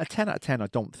 A 10 out of 10, I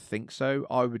don't think so.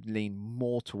 I would lean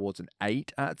more towards an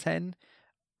 8 out of 10.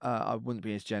 I wouldn't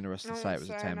be as generous to say it was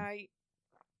a 10.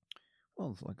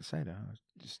 Well, like I said,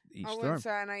 just each I wouldn't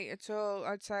say an 8 at all.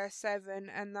 I'd say a 7,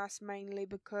 and that's mainly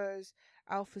because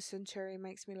Alpha Centauri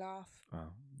makes me laugh.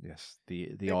 Oh, yes.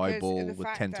 The eyeball with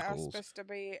tentacles. Supposed to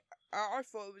be, I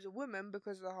thought it was a woman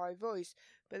because of the high voice,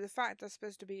 but the fact that's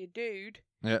supposed to be a dude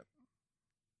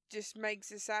just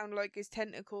makes it sound like his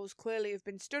tentacles clearly have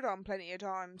been stood on plenty of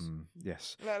times.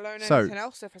 Yes. Let alone anything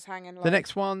else if it's hanging low. The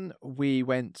next one, we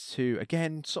went to,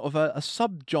 again, sort of a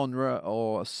subgenre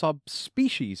or a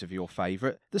subspecies of your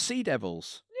favourite, the Sea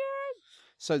Devils.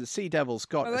 So the Sea Devils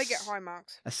got they get high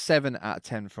marks. A 7 out of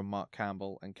 10 from Mark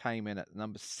Campbell and came in at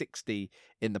number 60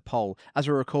 in the poll. As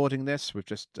we're recording this, we've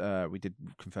just we did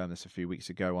confirm this a few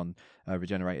weeks ago on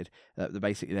Regenerated.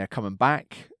 Basically, they're coming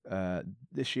back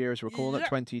this year as we're recording it,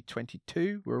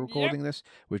 2022. We're recording this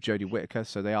with Jodie Whittaker,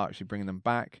 so they are actually bringing them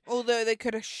back. Although they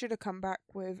should have come back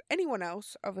with anyone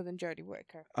else other than Jodie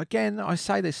Whittaker. Again, I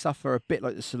say they suffer a bit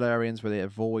like the Solarians, where they're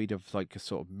void of like a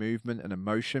sort of movement and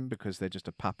emotion because they're just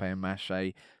a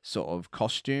papier-mâché sort of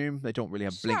costume. They don't really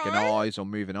have blinking eyes or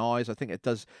moving eyes. I think it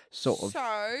does sort of...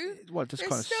 Well, it does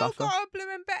kind of suffer. They've still got a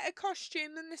blooming better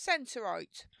costume than the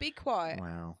Centaurite. Be quiet.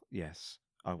 Well, yes.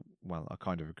 I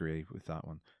kind of agree with that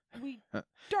one. We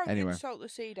don't insult the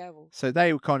Sea Devils. So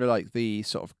they were kind of like the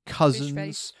sort of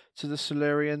cousins to the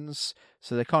Silurians.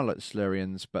 So they're kind of like the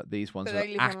Silurians, but these ones are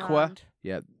aqua.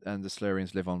 Yeah, and the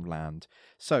Silurians live on land.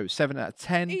 So 7 out of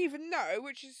 10. Even though,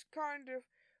 which is kind of...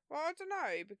 Well, I don't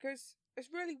know, because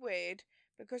it's really weird,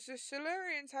 because the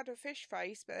Silurians had a fish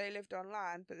face, but they lived on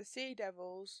land, but the Sea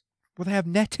Devils... Well, they have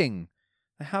netting.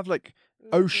 They have, like,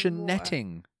 ocean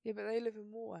netting. Yeah, but they live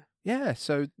in water. Yeah,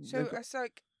 so... it's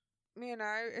like,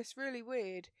 it's really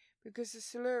weird, because the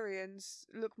Silurians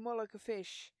look more like a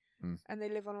fish, and they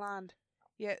live on land.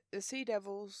 Yet the Sea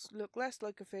Devils look less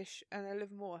like a fish, and they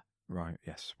live in water. Right,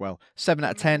 yes. Well, 7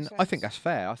 out of 10, I think that's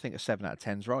fair. I think a 7 out of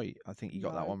 10's right. I think you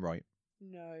got that one right.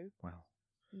 No. Well.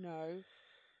 No.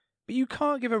 But you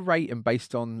can't give a rating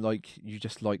based on, like, you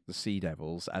just like the Sea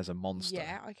Devils as a monster.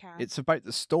 Yeah, I can. It's about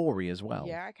the story as well.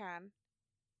 Yeah, I can.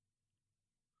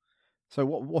 So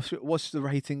what's the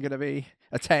rating going to be?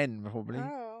 A 10, probably?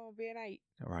 Oh, be an 8.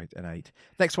 All right, an 8.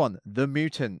 Next one, The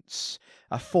Mutants.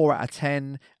 A 4 out of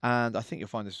 10, and I think you'll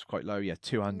find this is quite low. Yeah,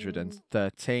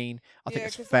 213. I think Yeah,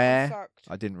 it's 'cause that one fair. sucked.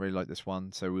 I didn't really like this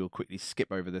one, so we'll quickly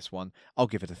skip over this one. I'll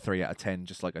give it a 3 out of 10,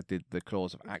 just like I did the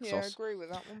Claws of Axos. Yeah, I agree with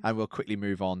that one. And we'll quickly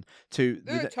move on to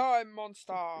The Time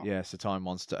Monster. Yes, the Time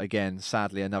Monster. Again,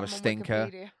 sadly, another I'm on stinker.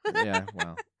 Wikipedia. Yeah,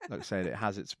 well, like I said, it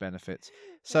has its benefits.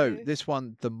 So Yeah. this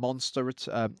one, the monster,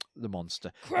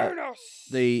 Kronos.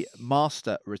 the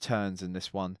Master returns in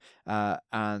this one,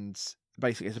 and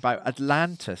basically it's about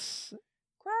Atlantis.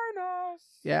 Kronos.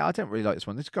 Yeah, I don't really like this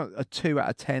one. It's got a 2 out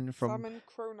of 10 from Summon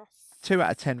Kronos. 2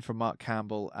 out of 10 from Mark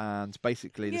Campbell, and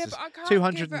basically this is but I can't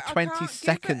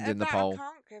 222nd in the poll. I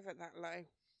can't give it that low.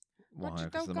 Why? Roger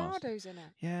Because the Master. Delgado's in it.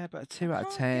 Yeah, but a 2 out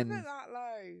of I 10. can't give it that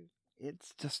low.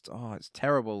 It's just it's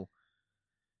terrible.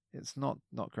 It's not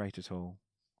great at all.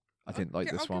 I didn't like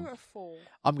this I'll one. give it a 4.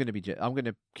 I'm going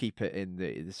to keep it in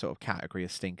the sort of category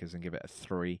of stinkers and give it a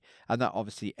 3. And that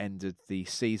obviously ended the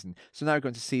season. So now we're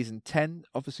going to season 10.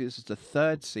 Obviously, this is the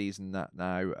 3rd season that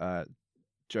now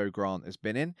Jo Grant has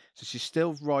been in. So she's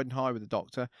still riding high with the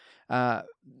Doctor.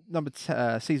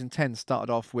 Season 10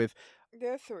 started off with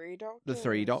The 3 Doctors. the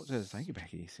 3 Doctors. Thank you,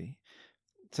 Becky. See.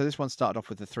 So this one started off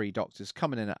with the 3 Doctors,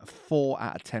 coming in at a 4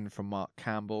 out of 10 from Mark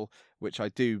Campbell, which I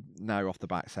do now off the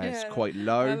bat say it's quite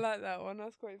low. I like that one.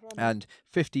 That's quite funny. And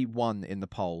 51 in the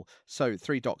poll. So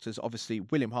 3 Doctors, obviously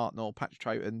William Hartnell, Patrick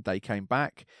Troughton, they came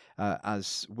back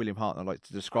as William Hartnell liked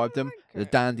to describe them, the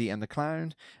dandy and the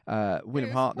clown.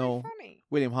 William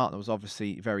Hartnell was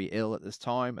obviously very ill at this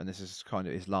time, and this is kind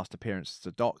of his last appearance as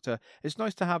a Doctor. It's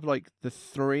nice to have like the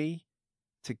 3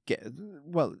 to get,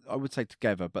 well, I would say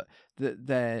together, but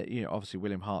they're, obviously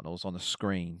William Hartnell's on the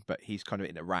screen, but he's kind of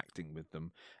interacting with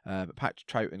them. But Patrick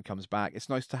Troughton comes back. It's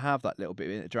nice to have that little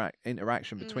bit of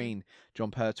interaction between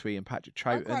Jon Pertwee and Patrick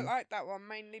Troughton. I quite like that one,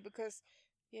 mainly because,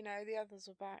 the others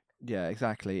were back. Yeah,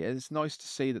 exactly. It's nice to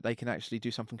see that they can actually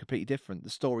do something completely different. The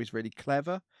story's really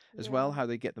clever as well, how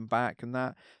they get them back and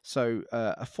that. So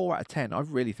a 4 out of 10, I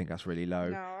really think that's really low.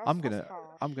 No,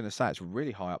 I'm gonna say it's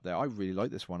really high up there. I really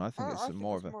like this one. I think it's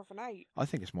more of an 8. I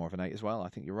think it's more of an 8 as well. I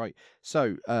think you're right.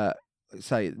 So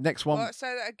say next one. Well,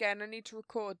 say that again. I need to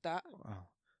record that.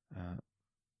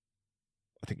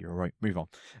 I think you're all right. Move on.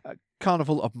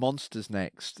 Carnival of Monsters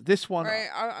next. This one... Right,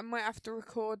 I might have to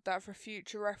record that for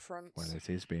future reference. Well, it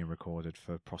is being recorded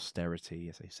for posterity,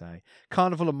 as they say.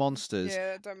 Carnival of Monsters.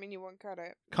 Yeah, that don't mean you won't cut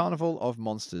it. Carnival of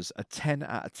Monsters. A 10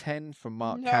 out of 10 from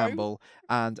Mark Campbell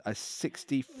and a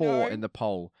 64 in the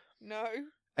poll. No.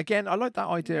 Again, I like that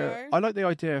idea. No. I like the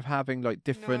idea of having like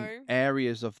different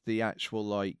areas of the actual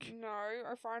like. No,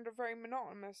 I find it very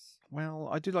monotonous. Well,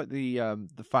 I do like the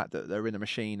fact that they're in a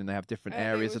machine and they have different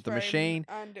areas of the machine,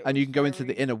 and you can go into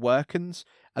the inner workings,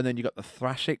 and then you got the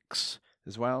Thrashics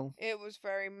as well. It was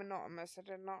very monotonous. I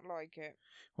did not like it.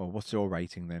 Well, what's your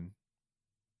rating then?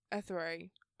 A 3.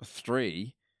 A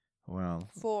 3? Well,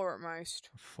 4 at most.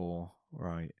 4,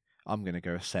 right. I'm going to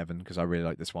go a 7 because I really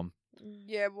like this one.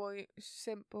 Yeah, well,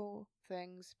 simple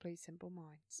things, please, simple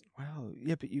minds. Well,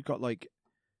 yeah, but you got like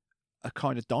a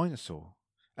kind of dinosaur.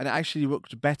 And it actually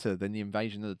looked better than the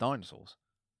Invasion of the Dinosaurs.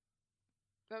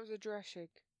 That was a Drashig.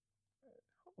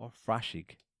 Or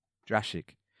Thrashig.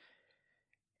 Drashig.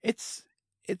 It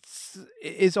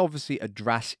is obviously a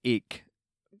Drashig.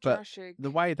 But Drashig. the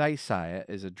way they say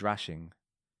it is a drashing.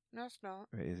 No, it's not.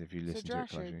 It is if you listen to it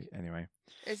closely. Anyway.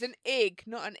 It's an ig,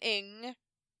 not an ing.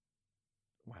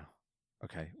 Wow.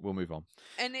 Okay, we'll move on.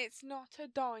 And it's not a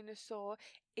dinosaur.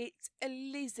 It's a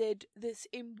lizard that's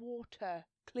in water,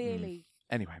 clearly.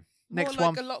 Anyway, More next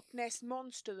like one. a Loch Ness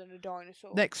monster than a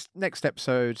dinosaur. Next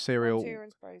episode serial. Frontier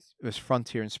in Space. It was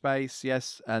Frontier in Space,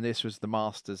 yes, and this was the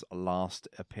Master's last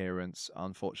appearance.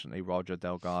 Unfortunately, Roger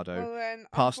Delgado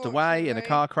passed away in a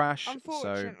car crash.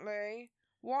 Unfortunately,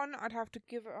 one, I'd have to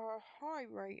give it a high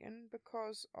rating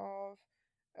because of,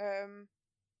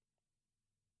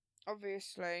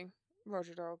 obviously,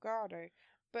 Roger Delgado.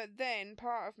 But then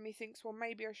part of me thinks, well,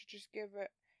 maybe I should just give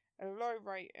it a low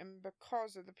rating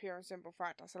because of the pure and simple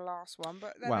fact that's the last one.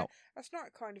 But then that's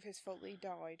not kind of his fault that he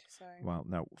died. So well,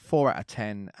 no, 4 out of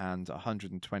 10 and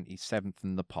 127th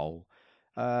in the poll.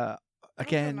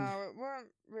 Again, no, it weren't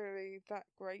really that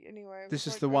great anyway. This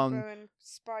is the one.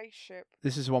 Spaceship.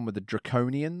 This is the one with the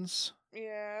Draconians.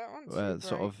 Yeah, that one's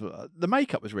sort of the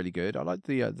makeup was really good. I like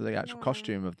the actual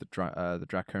costume of the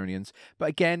Draconians, but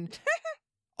again.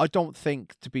 I don't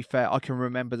think, to be fair, I can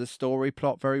remember the story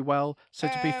plot very well. So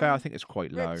to be fair, I think it's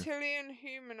quite low. Reptilian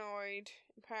humanoid,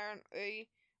 apparently,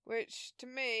 which to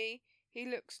me, he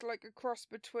looks like a cross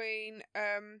between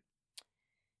a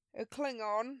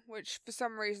Klingon, which for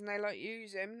some reason they like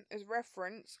use him as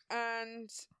reference, and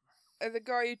the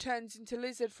guy who turns into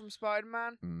Lizard from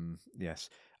Spider-Man. Yes.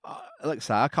 Like I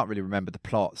say, I can't really remember the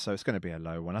plot, so it's going to be a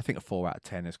low one. I think a 4 out of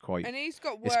 10 is quite. And he's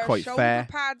got it's worse quite shoulder fair.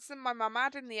 pads than my mum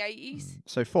had in the 80s.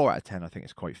 So 4 out of 10, I think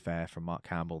it's quite fair from Mark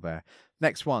Campbell there.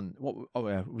 Next one.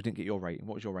 We didn't get your rating.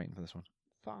 What was your rating for this one?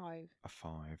 5. A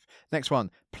 5. Next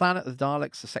one, Planet of the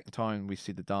Daleks. The second time we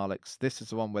see the Daleks. This is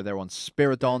the one where they're on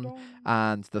Spiridon,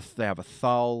 and they have a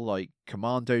Thal like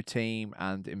commando team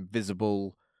and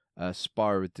invisible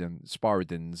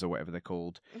Spiridons or whatever they're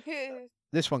called.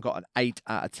 This one got an 8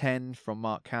 out of 10 from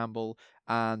Mark Campbell,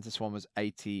 and this one was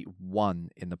 81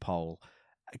 in the poll.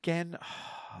 Again,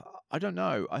 I don't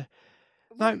know. It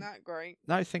wasn't that great.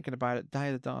 Now thinking about it,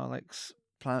 Day of the Daleks.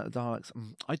 Planet of Daleks.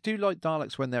 I do like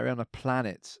Daleks when they're on a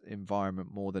planet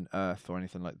environment more than Earth or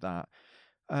anything like that.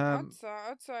 I'd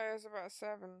say it's about a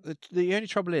 7. The only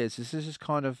trouble is this is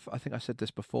kind of, I think I said this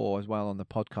before as well on the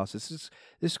podcast.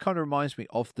 This kind of reminds me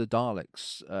of the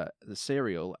Daleks, the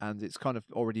serial, and it's kind of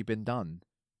already been done.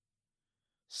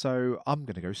 So I'm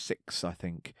going to go 6, I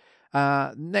think.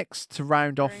 Next to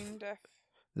round off.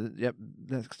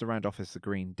 Next to round off is the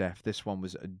Green Death. This one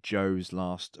was Jo's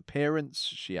last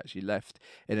appearance. She actually left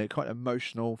in a quite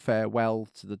emotional farewell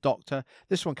to the Doctor.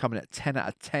 This one coming at 10 out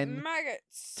of 10.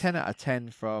 Maggots. 10 out of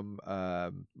 10 from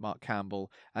Mark Campbell,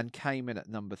 and came in at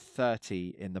number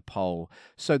 30 in the poll.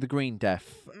 So the Green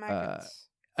Death,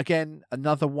 again,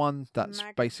 another one that's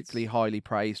basically highly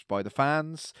praised by the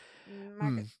fans.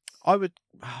 I would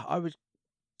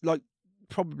like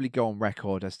probably go on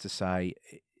record as to say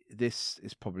this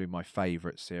is probably my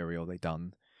favourite serial they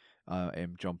done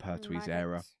in Jon Pertwee's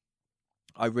era.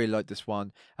 I really like this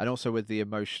one, and also with the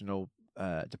emotional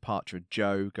departure of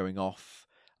Jo going off,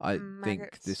 I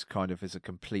think this kind of is a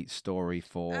complete story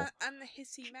for and the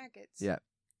hissy maggots. Yeah,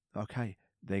 okay,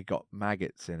 they got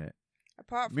maggots in it.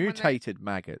 Apart from mutated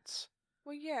maggots.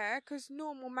 Well, yeah, because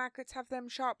normal maggots have them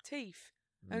sharp teeth,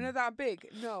 and they're that big.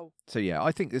 No. So yeah,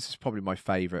 I think this is probably my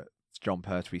favourite Jon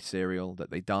Pertwee serial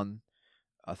that they done.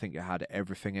 I think it had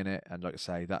everything in it, and like I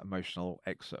say, that emotional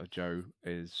exit of Jo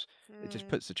it just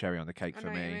puts the cherry on the cake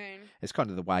for me. It's kind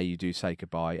of the way you do say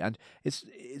goodbye, and it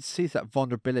sees that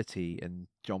vulnerability in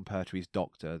Jon Pertwee's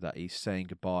Doctor, that he's saying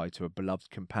goodbye to a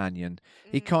beloved companion.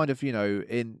 He kind of,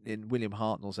 in William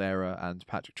Hartnell's era and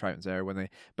Patrick Troughton's era, when they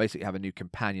basically have a new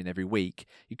companion every week,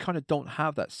 you kind of don't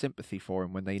have that sympathy for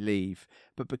him when they leave.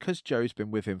 But because Jo's been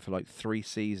with him for like 3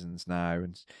 seasons now,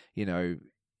 and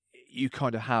you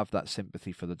kind of have that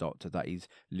sympathy for the Doctor, that he's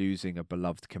losing a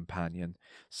beloved companion.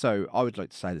 So I would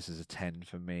like to say this is a 10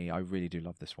 for me. I really do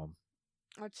love this one.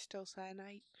 I'd still say an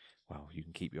 8. Well, you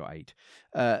can keep your 8.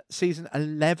 Season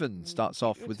 11 starts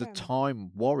off with 10. The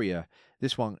Time Warrior.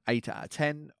 This one, 8 out of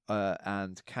 10,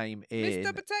 and came in... Mr.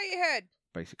 Potato Head!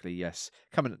 Basically, yes.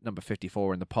 Coming at number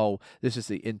 54 in the poll. This is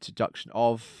the introduction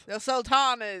of... The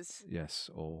Sultanas! Yes,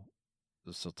 or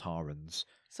the Sultarans.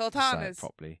 Sultanas. To say it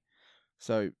properly.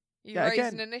 So... You're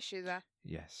raising an issue there.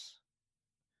 Yes.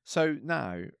 So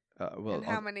now, and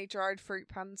how many dried fruit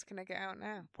puns can I get out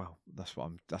now? Well, that's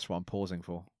what I'm pausing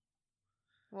for.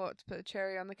 What, to put a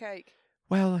cherry on the cake?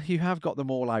 Well, you have got them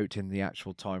all out in the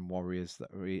actual Time Warriors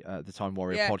the Time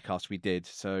Warrior podcast we did.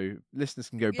 So listeners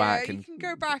can go back. Yeah, you can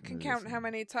go back and count how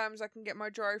many times I can get my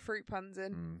dry fruit puns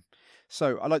in.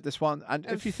 So I like this one, and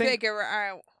if you think, figure it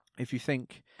out. If you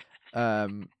think,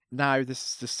 now this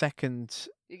is the second.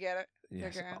 You get it.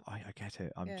 Yes, I get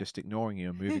it. I'm just ignoring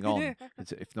you and moving on.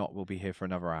 If not, we'll be here for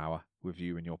another hour with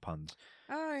you and your puns.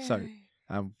 Oh, yeah. So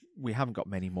we haven't got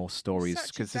many more stories,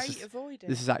 because this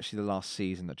is actually the last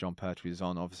season that Jon Pertwee is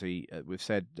on. Obviously, we've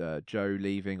said Jo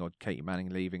leaving, or Katie Manning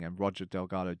leaving, and Roger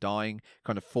Delgado dying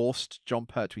kind of forced Jon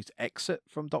Pertwee's exit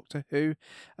from Doctor Who.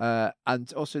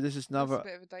 And also, this is another... That's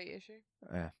a bit of a date issue.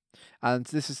 Yeah. And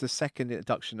this is the second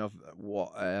introduction of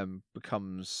what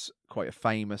becomes quite a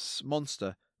famous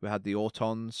monster. We had the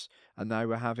Autons, and now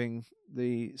we're having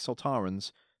the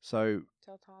Sultarans. So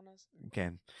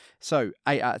again, so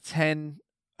 8 out of 10.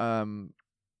 I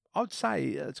would say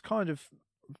it's kind of.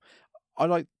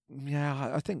 I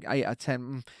think 8 out of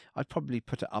 10. I'd probably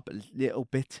put it up a little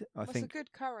bit. That's a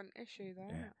good current issue, though.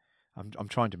 Yeah. I'm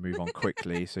trying to move on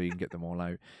quickly so you can get them all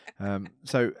out.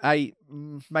 So 8,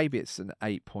 maybe it's an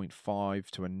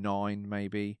 8.5 to a 9,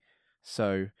 maybe.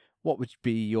 So what would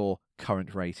be your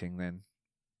current rating then?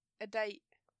 A date.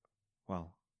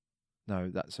 Well, no,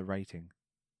 that's a rating.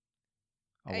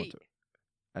 I 8. want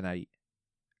an 8.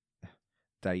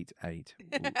 Date 8.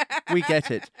 We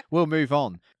get it. We'll move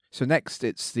on. So next,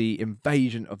 it's the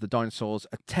Invasion of the Dinosaurs,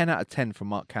 a 10 out of 10 from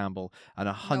Mark Campbell, and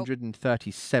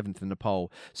 137th in the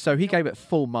poll. So he gave it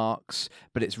full marks,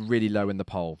 but it's really low in the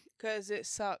poll. Because it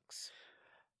sucks.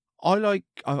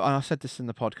 I said this in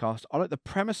the podcast, I like the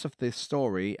premise of this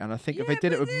story, and I think if they Yeah,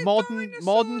 did it but with they're modern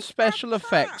dinosaurs, special that's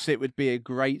effects, crap. it would be a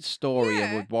great story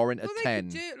and Yeah. would warrant a Well, they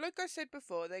 10. could do, like I said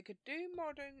before, they could do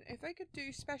modern. If they could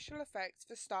do special effects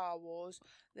for Star Wars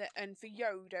and for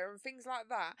Yoda and things like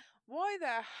that, why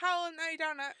the hell haven't they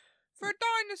done it for a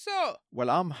dinosaur? Well,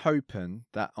 I'm hoping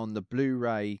that on the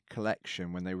Blu-ray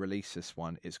collection, when they release this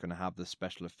one, it's going to have the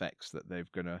special effects that they're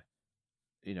going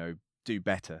to, do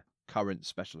better. Current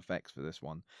special effects for this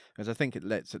one, because I think it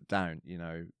lets it down.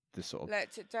 The sort of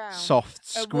Lets it down.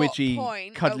 soft, At what squidgy,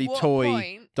 point? cuddly At what toy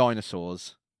point?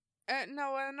 dinosaurs.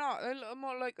 No, they're not. They look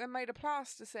more like they made a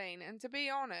plasticine. And to be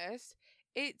honest,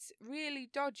 it's really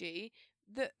dodgy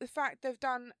that the fact they've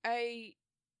done a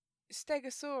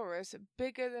Stegosaurus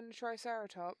bigger than a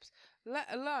Triceratops, let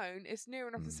alone it's near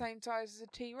enough the same size as a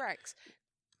T-Rex.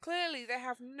 Clearly, they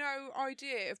have no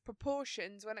idea of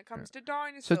proportions when it comes to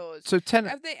dinosaurs. So 10.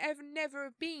 Have they never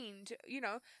been to,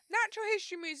 natural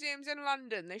history museums in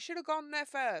London? They should have gone there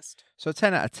first. So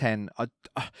 10 out of 10.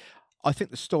 I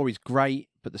think the story's great,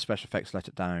 but the special effects let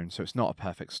it down. So it's not a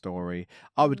perfect story.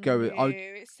 I would go.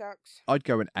 It sucks. I'd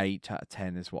go an 8 out of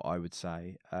 10 is what I would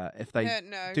say. If they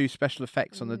No. do special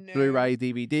effects on the No. Blu-ray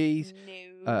DVDs,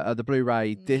 No. the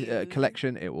Blu-ray No.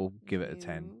 collection, it will give it a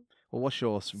 10. No. Well, what's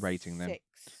your rating then? 6.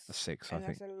 A 6, And I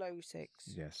think. that's a low 6.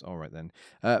 Yes, all right then.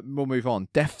 We'll move on.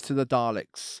 Death to the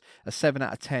Daleks, a 7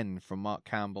 out of 10 from Mark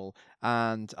Campbell,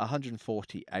 and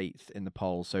 148th in the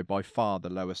poll. So by far the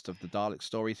lowest of the Dalek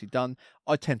stories he'd done.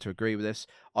 I tend to agree with this.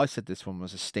 I said this one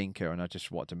was a stinker, and I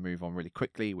just wanted to move on really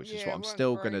quickly, which is what I'm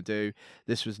still going to do.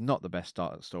 This was not the best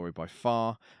Dalek story by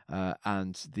far,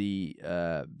 and the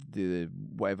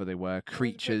whatever they were,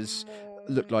 creatures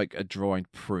looked like a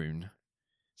dried prune.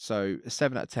 So a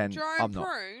 7 out of 10. I'm not.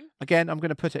 Prune? Again, I'm going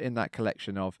to put it in that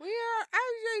collection of. Well, yeah, how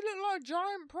do they look like a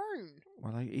giant prune?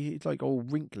 Well, he's like all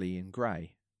wrinkly and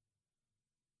grey.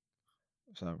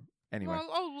 So anyway.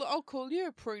 Well, I'll call you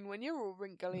a prune when you're all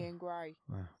wrinkly and grey.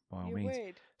 Well, by all You're means.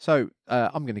 weird. So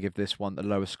I'm going to give this one the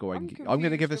lowest score. I'm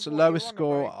going to give this the lowest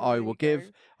score I will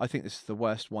give. I think this is the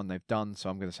worst one they've done,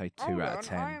 so I'm going to say 2 out of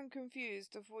 10. I am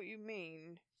confused of what you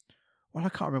mean. Well, I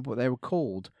can't remember what they were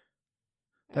called.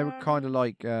 They were kind of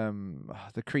like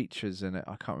the creatures in it.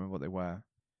 I can't remember what they were.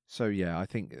 So yeah, I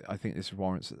think this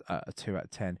warrants a 2 out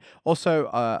of 10. Also,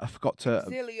 I forgot to.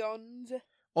 Zillions.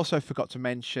 Also forgot to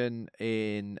mention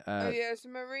in. It's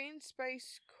Marine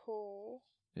Space Corps.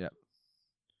 Yep.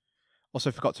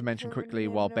 Also forgot to mention quickly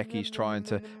while Becky's trying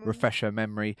to refresh her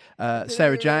memory.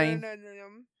 Sarah Jane.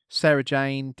 Sarah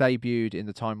Jane debuted in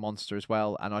The Time Monster as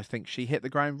well, and I think she hit the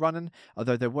ground running,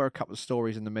 although there were a couple of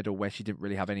stories in the middle where she didn't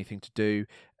really have anything to do,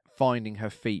 finding her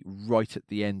feet right at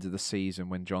the end of the season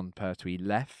when Jon Pertwee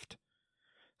left.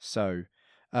 So,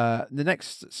 the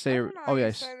next series... Oh,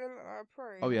 yes.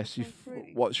 Oh, yes.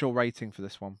 What's your rating for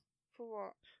this one? For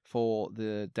what? For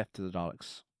the Death to the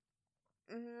Daleks.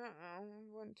 I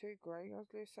wasn't too great. I was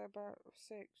going to say about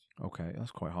 6. Okay,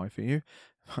 that's quite high for you.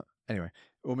 Anyway,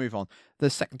 we'll move on. The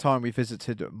second time we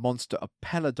visited Monster of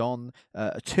Peladon,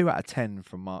 a 2 out of 10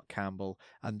 from Mark Campbell,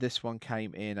 and this one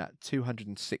came in at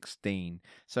 216.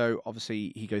 So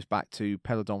obviously he goes back to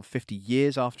Peladon 50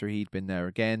 years after he'd been there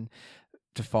again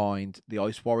to find the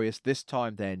Ice Warriors. This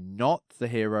time they're not the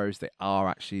heroes, they are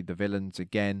actually the villains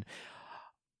again.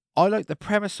 I like the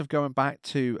premise of going back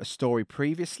to a story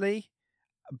previously,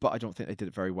 but I don't think they did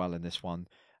it very well in this one.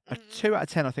 A 2 out of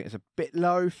 10, I think, is a bit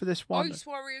low for this one. Ice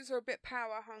Warriors are a bit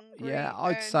power hungry. Yeah,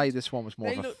 I'd say this one was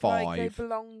more of a 5. They look like they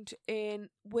belonged in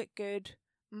Wicked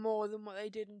more than what they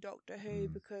did in Doctor Who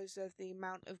because of the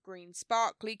amount of green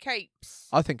sparkly capes.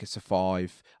 I think it's a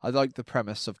 5. I like the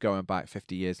premise of going back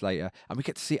 50 years later, and we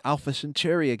get to see Alpha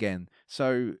Centauri again.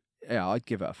 So, yeah, I'd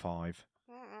give it a 5.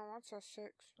 That's a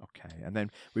 6. Okay, and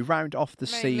then we round off the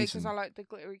Mainly season. because I like the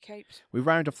glittery capes. We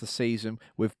round off the season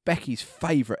with Becky's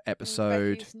favourite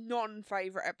episode. Becky's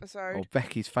non-favourite episode. Or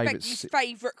Becky's favourite. Becky's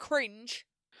favourite cringe.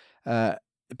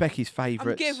 Becky's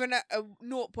favourite. I'm giving it a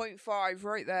 0.5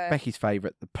 right there. Becky's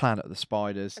favourite, The Planet of the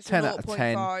Spiders. It's 10 out of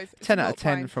 10. 10 out of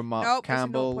 10 from Mark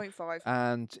Campbell. It's a 0.5.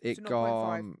 And it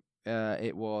got.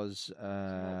 It was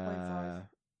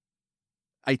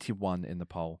 81 in the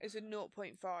poll. It's a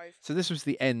 0.5. So this was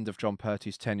the end of Jon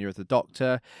Pertwee's tenure as the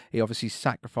Doctor. He obviously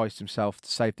sacrificed himself to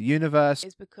save the universe.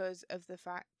 It's because of the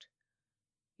fact,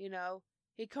 he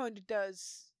kind of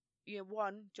does,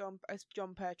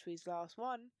 Jon Pertwee's last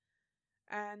one,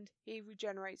 and he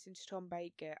regenerates into Tom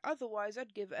Baker. Otherwise,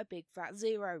 I'd give it a big fat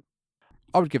 0.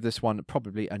 I would give this one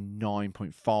probably a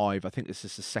 9.5. I think this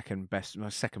is the second best, my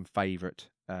second favourite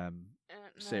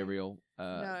serial.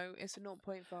 No, it's a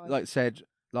 0.5. Like I said,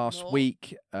 last No.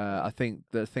 week. I think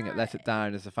the thing that let it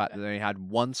down is the fact that they only had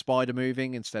one spider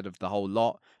moving instead of the whole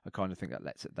lot. I kind of think that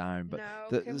lets it down. But No,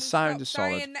 can the we sound stop is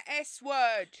solid. saying the S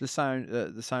word?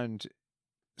 The sound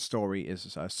story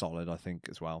is solid, I think,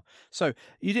 as well. So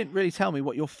you didn't really tell me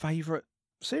what your favourite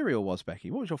cereal was, Becky.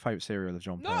 What was your favourite cereal of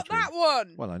Jon Not Pertwee? that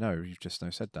one. Well, I know you've just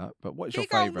now said that, but what is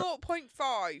Big your old favourite?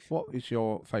 0.5. What is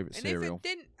your favourite And cereal? if it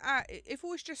didn't, if it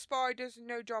was just spiders and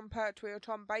no Jon Pertwee or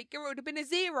Tom Baker, it would have been a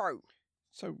 0.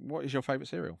 So, what is your favourite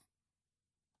cereal?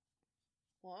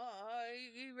 What?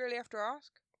 You really have to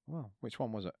ask. Well, which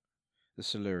one was it? The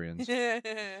Silurians.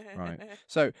 Right. Right.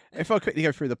 So if I quickly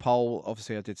go through the poll,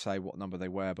 obviously I did say what number they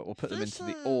were, but we'll put them into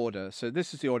the order. So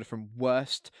this is the order from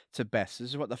worst to best. This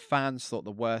is what the fans thought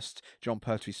the worst Jon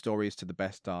Pertwee stories to the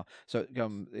best are. So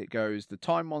it goes The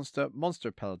Time Monster, Monster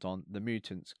of Peladon, The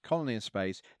Mutants, Colony in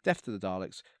Space, Death to the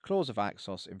Daleks, Claws of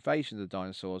Axos, Invasion of the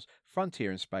Dinosaurs,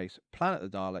 Frontier in Space, Planet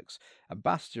of the Daleks,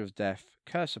 Ambassador of Death,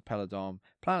 Curse of Peladon,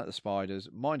 Planet of the Spiders,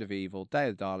 Mind of Evil, Day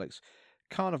of the Daleks,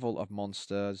 Carnival of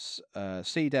Monsters,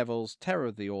 Sea Devils, Terror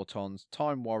of the Autons,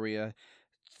 Time Warrior,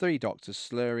 Three Doctors,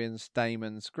 Silurians,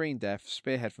 Daemons, Green Death,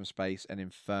 Spearhead from Space, and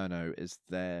Inferno is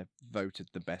their voted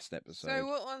the best episode. So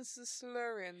what one's the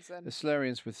Silurians then? The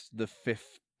Silurians was the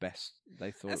 5th best.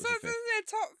 They thought it was So the it's 5th. in their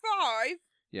top 5?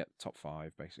 Yeah, top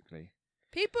 5 basically.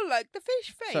 People like the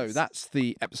fish face. So that's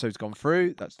the episode's gone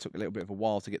through. That took a little bit of a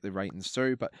while to get the ratings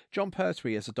through. But Jon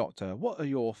Pertwee as a Doctor, what are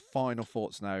your final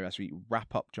thoughts now as we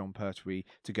wrap up Jon Pertwee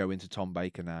to go into Tom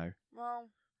Baker now? Well,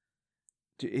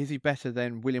 Is he better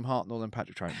than William Hartnell and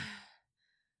Patrick Troughton?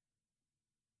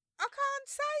 I can't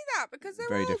say that because they're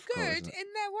Very all difficult, good isn't it? in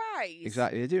their ways.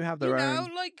 Exactly, they do have their own. You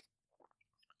know, like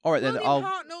All right, then William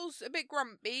Hartnell's a bit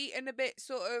grumpy and a bit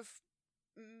sort of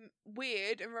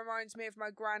weird and reminds me of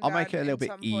my granddad. I'll make it a little bit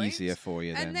some easier points. for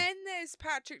you. And then there's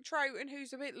Patrick Troughton,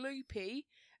 who's a bit loopy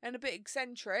and a bit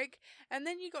eccentric, and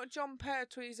then you got Jon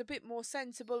Pertwee, who's a bit more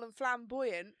sensible and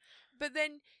flamboyant, but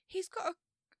then he's got an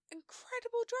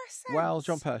incredible dress sense. Well,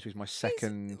 Jon Pertwee's my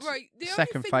second The only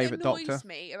thing favourite that annoys Doctor.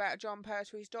 me about Jon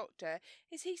Pertwee's Doctor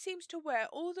is he seems to wear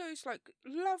all those like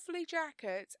lovely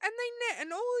jackets, and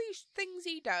and all these things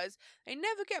he does, they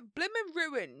never get blimmin'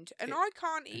 ruined. And I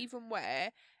can't even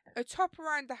wear a top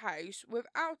around the house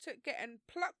without it getting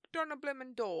plucked on a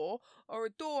blimmin' door or a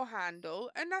door handle.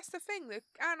 And that's the thing, the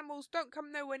animals don't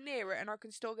come nowhere near it, and I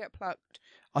can still get plucked.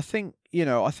 I think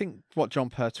what Jon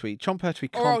Pertwee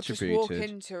contributed. Or I'll just walk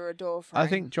into a door frame. I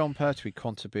think Jon Pertwee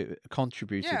contributed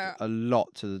a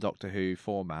lot to the Doctor Who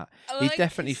format. He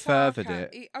definitely furthered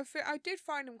it. I did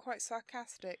find him quite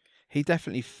sarcastic. He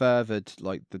definitely furthered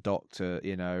like the Doctor,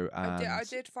 and I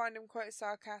did find him quite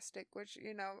sarcastic, which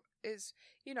is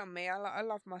me. I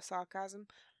love my sarcasm,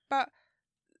 but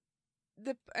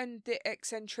the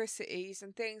eccentricities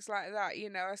and things like that,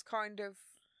 it's kind of.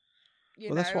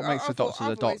 That's what makes the Doctor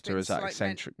the Doctor, is that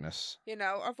eccentricness.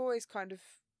 I've always kind of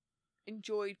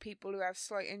enjoyed people who have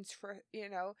slight,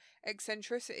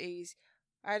 eccentricities.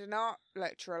 I had an art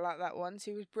lecturer like that once.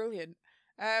 He was brilliant.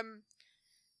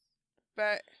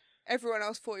 But everyone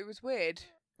else thought he was weird.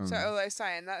 So although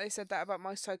saying that, they said that about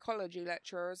my psychology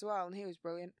lecturer as well, and he was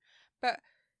brilliant. But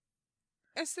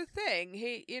it's the thing.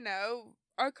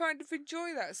 I kind of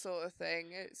enjoy that sort of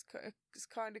thing. It's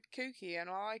kind of kooky, and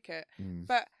I like it.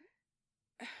 But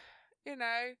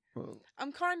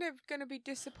I'm kind of going to be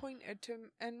disappointed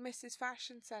and miss his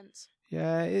fashion sense.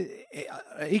 Yeah,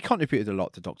 he contributed a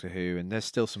lot to Doctor Who, and there's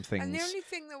still some things. And the only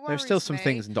thing that worries there's still some me,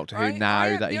 things in Doctor Who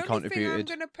now that he contributed. The only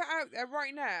thing I'm going to put out there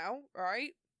right now,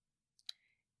 right,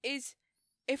 is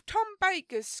if Tom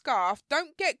Baker's scarf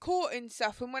don't get caught in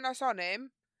stuff and when it's on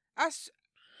him, that's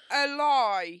a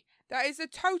lie. That is a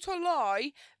total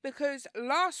lie, because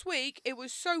last week it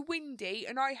was so windy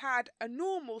and I had a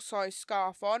normal size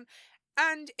scarf on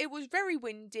and it was very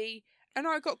windy and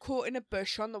I got caught in a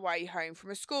bush on the way home from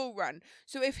a school run.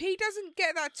 So if he doesn't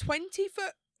get that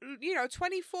 24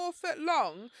 foot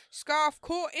long scarf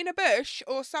caught in a bush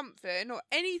or something or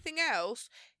anything else,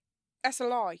 that's a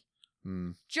lie.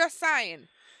 Just saying.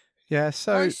 Yeah,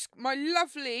 so my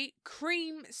lovely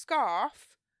cream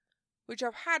scarf, which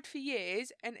I've had for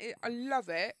years, and I love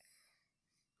it,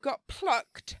 got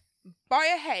plucked by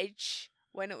a hedge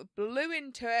when it blew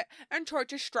into it and tried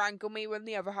to strangle me when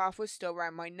the other half was still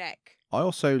around my neck. I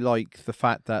also like the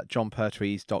fact that Jon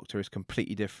Pertwee's Doctor is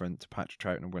completely different to Patrick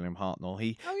Troughton and William Hartnell.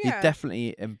 He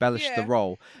definitely embellished the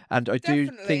role, and I do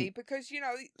think because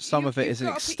some of it is an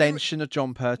extension of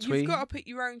Jon Pertwee. You've got to put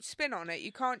your own spin on it.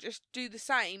 You can't just do the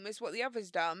same as what the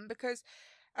others done, because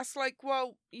that's like,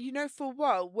 well, for a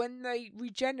while when they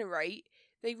regenerate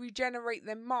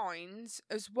their minds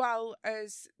as well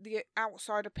as the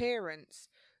outside appearance.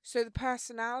 So the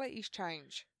personalities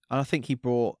change. And I think he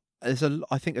brought.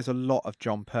 I think there's a lot of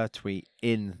Jon Pertwee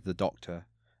in the Doctor.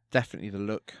 Definitely the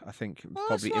look. I think Well,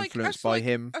 probably influenced by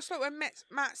him. That's like when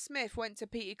Matt Smith went to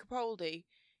Peter Capaldi.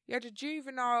 He had a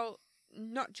juvenile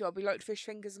nut job. He liked fish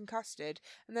fingers and custard,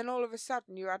 and then all of a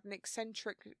sudden you had an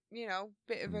eccentric,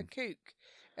 bit of a kook,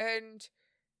 and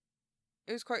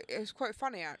it was quite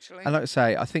funny actually. And like I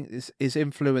say, I think his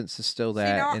influence is still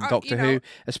there in Doctor Who,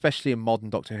 especially in modern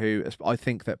Doctor Who. I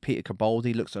think that Peter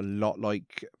Capaldi looks a lot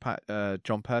like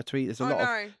Jon Pertwee. There's a lot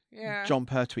of Jon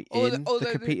Pertwee in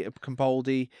the Peter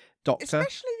Capaldi Doctor,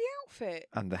 especially the outfit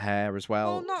and the hair as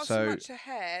well. Well, not so much the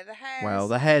hair.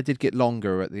 The hair did get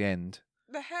longer at the end.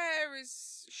 The hair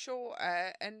is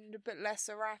shorter and a bit less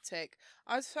erratic.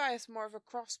 I'd say it's more of a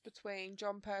cross between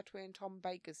Jon Pertwee and Tom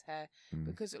Baker's hair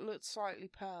because it looks slightly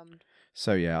permed.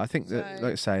 So yeah, I think that,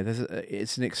 like I say,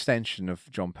 it's an extension of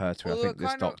Jon Pertwee. I think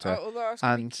this Doctor. Although I was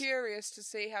kind of curious to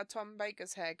see how Tom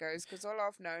Baker's hair goes because all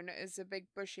I've known is a big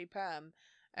bushy perm,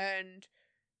 and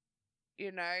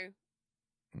the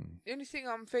only thing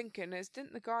I'm thinking is,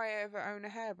 didn't the guy ever own a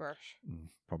hairbrush?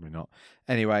 Probably not.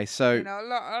 Anyway, so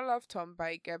I love Tom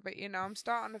Baker, but I'm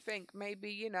starting to think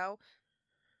maybe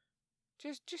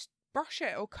just brush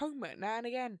it or comb it now and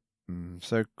again.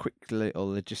 So quick little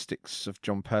logistics of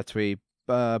Jon Pertwee.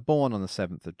 Born on the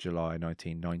 7th of July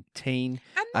 1919,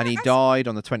 and he died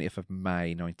on the 20th of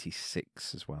May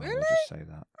 96 as well. Really? I'll just say that.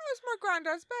 That was my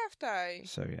granddad's birthday.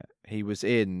 So yeah, he was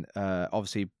in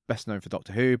obviously best known for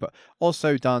Doctor Who, but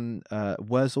also done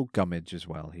Wurzel Gummidge as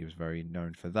well. He was very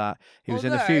known for that. He was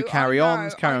in a few Carry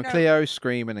On Cleo,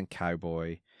 Screaming, and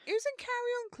Cowboy. He was in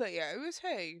Carry On Cleo. Who was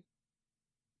who?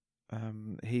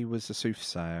 He was a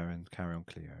soothsayer in Carry On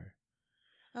Cleo.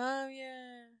 Oh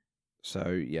yeah. So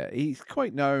yeah, he's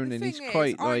quite known, and he's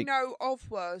quite I know of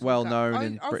Wurzel. Well known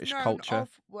in British culture.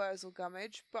 Of Wurzel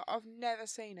Gummidge, but I've never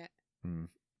seen it.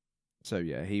 So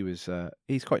yeah, he's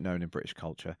quite known in British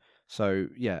culture. So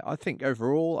yeah, I think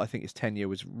overall, his tenure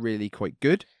was really quite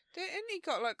good. Didn't he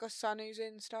got like a son who's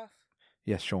in stuff?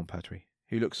 Yes, Jon Pertwee,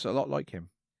 who looks a lot like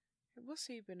him. What's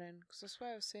he been in? Because I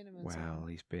swear I've seen him in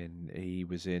something. He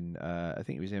was in, I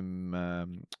think he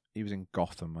was in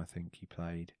Gotham. I think he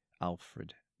played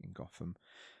Alfred in Gotham.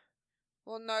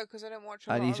 Well, no, because I didn't watch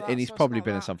a lot of that, and he's probably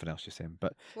been in something else just him.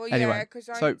 But anyway, because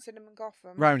I didn't see him in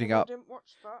Gotham. Rounding up, I didn't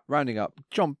watch that. Rounding up,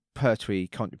 Jon Pertwee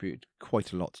contributed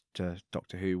quite a lot to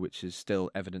Doctor Who, which is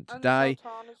still evident today.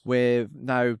 We're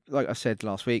now, like I said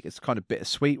last week, it's kind of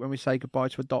bittersweet when we say goodbye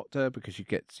to a Doctor because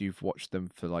you've watched them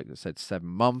for, like I said, 7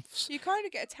 months. You kind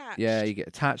of get attached. Yeah, you get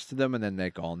attached to them and then they're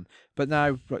gone. But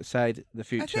now, like I said, the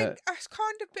future. I think that's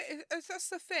kind of that's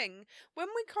the thing. When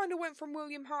we kind of went from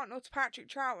William Hartnell to Patrick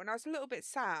Troughton, I was a little bit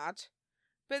sad.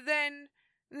 But then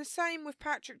the same with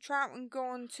Patrick Troughton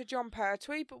going to Jon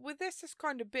Pertwee. But with this, it's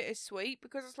kind of bittersweet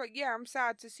because it's like, yeah, I'm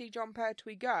sad to see Jon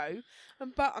Pertwee go,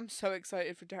 but I'm so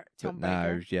excited for Tom Baker.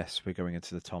 Now, yes, we're going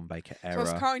into the Tom Baker era.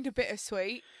 So it's kind of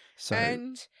bittersweet. So,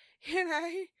 and,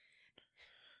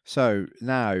 So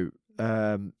now,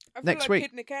 next week,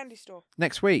 kid in a candy store.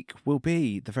 Next week will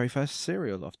be the very first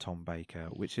serial of Tom Baker,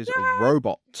 which is a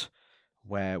Robot,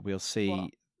 where we'll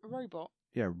see a robot.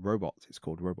 Yeah, Robot. It's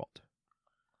called Robot,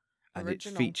 and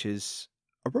Original. It features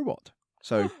a robot.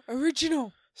 So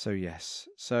original. So yes,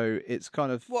 so it's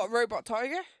kind of Robot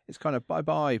Tiger. It's kind of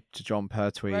bye to Jon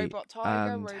Pertwee, Robot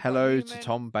Tiger, and robot hello human, to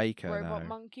Tom Baker. Robot now.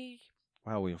 Monkey.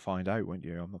 Well, we'll find out, won't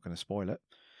you? I'm not going to spoil it.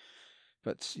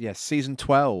 But yes, season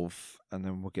 12, and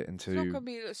then we'll get into. It's not going to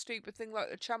be a stupid thing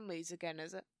like the Chumleys again,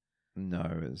 is it? No,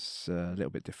 it's a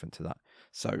little bit different to that.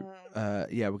 So,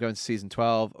 yeah, we're going to season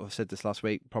 12. I've said this last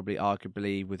week, probably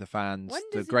arguably with the fans,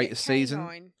 the greatest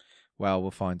season. Well,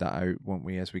 we'll find that out, won't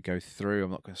we, as we go through.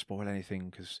 I'm not going to spoil anything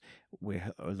because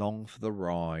we're along for the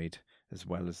ride as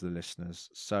well as the listeners.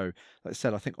 So, like I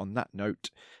said, I think on that note,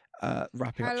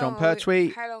 wrapping up Jon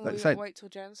Pertwee. How long will you wait till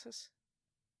Genesis?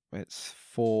 It's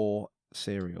 4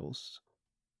 serials.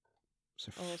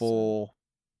 So awesome.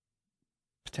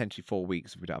 Potentially 4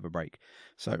 weeks if we don't have a break.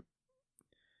 So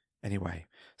anyway,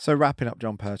 wrapping up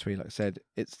Jon Pertwee, like I said,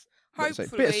 it's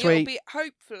bittersweet.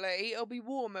 Hopefully it'll be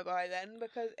warmer by then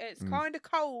because it's kind of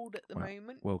cold at the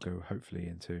moment. We'll go hopefully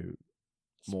into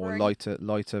Spring. More lighter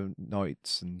nights and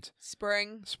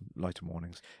lighter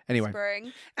mornings. Anyway,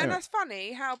 spring, and that's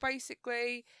funny how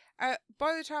basically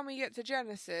by the time we get to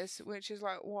Genesis, which is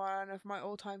like one of my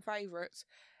all-time favourites,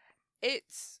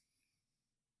 it's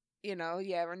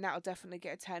and that'll definitely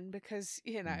get a 10 because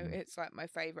it's like my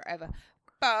favourite ever.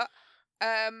 But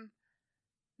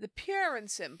the pure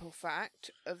and simple fact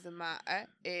of the matter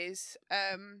is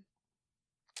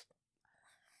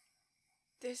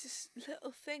there's this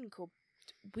little thing called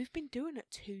we've been doing it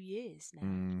 2 years now.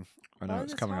 I know By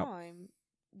it's the coming up. time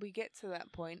we get to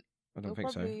that point, I don't we'll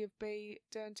think so. probably be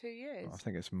doing 2 years. I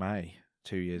think it's May.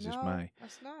 2 years is No, May.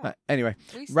 that's not. Anyway,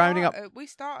 We rounding up. We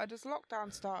started as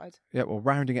lockdown started. Yeah, well,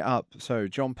 rounding it up. So,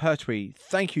 Jon Pertwee,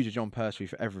 thank you to Jon Pertwee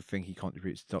for everything he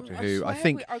contributes to Doctor Who. I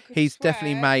think he's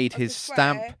definitely made his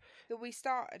stamp. That we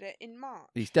started it in March.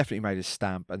 He's definitely made his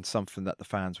stamp and something that the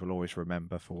fans will always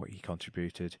remember for what he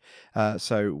contributed.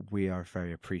 So we are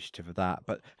very appreciative of that.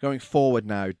 But going forward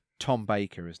now, Tom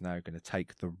Baker is now going to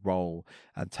take the role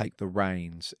and take the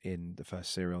reins in the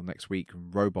first serial next week,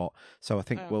 Robot. So I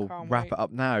think we'll wrap it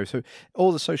up now. So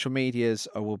all the social medias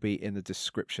will be in the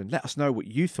description. Let us know what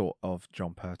you thought of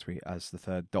Jon Pertwee as the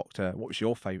third Doctor. What was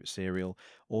your favourite serial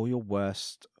or your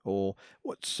worst, or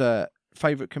what's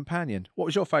favourite companion? What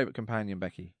was your favourite companion,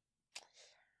 Becky?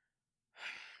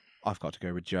 I've got to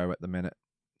go with Joe at the minute.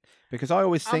 Because I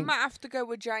always think... I might have to go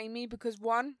with Jamie because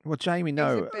one... Well, Jamie,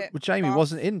 no. Jamie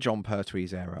wasn't in Jon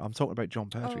Pertwee's era. I'm talking about Jon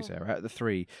Pertwee's era. Out of the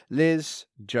three, Liz,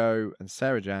 Joe and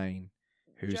Sarah Jane.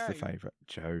 Who's the favourite?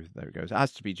 Joe. There it goes. It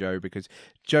has to be Joe because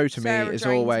Joe to me is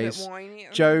always...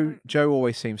 Joe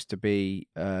always seems to be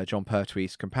Jon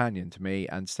Pertwee's companion to me,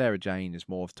 and Sarah Jane is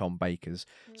more of Tom Baker's.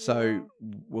 Yeah. So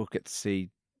we'll get to see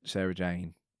Sarah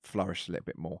Jane flourish a little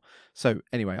bit more. So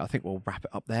anyway, I think we'll wrap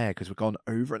it up there because we've gone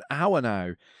over an hour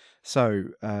now. So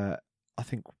I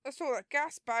think that's all that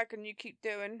gas bag and you keep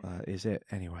doing. Is it?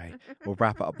 Anyway, we'll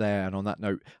wrap it up there. And on that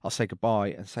note, I'll say goodbye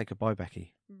and say goodbye,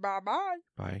 Becky. Bye-bye.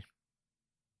 Bye.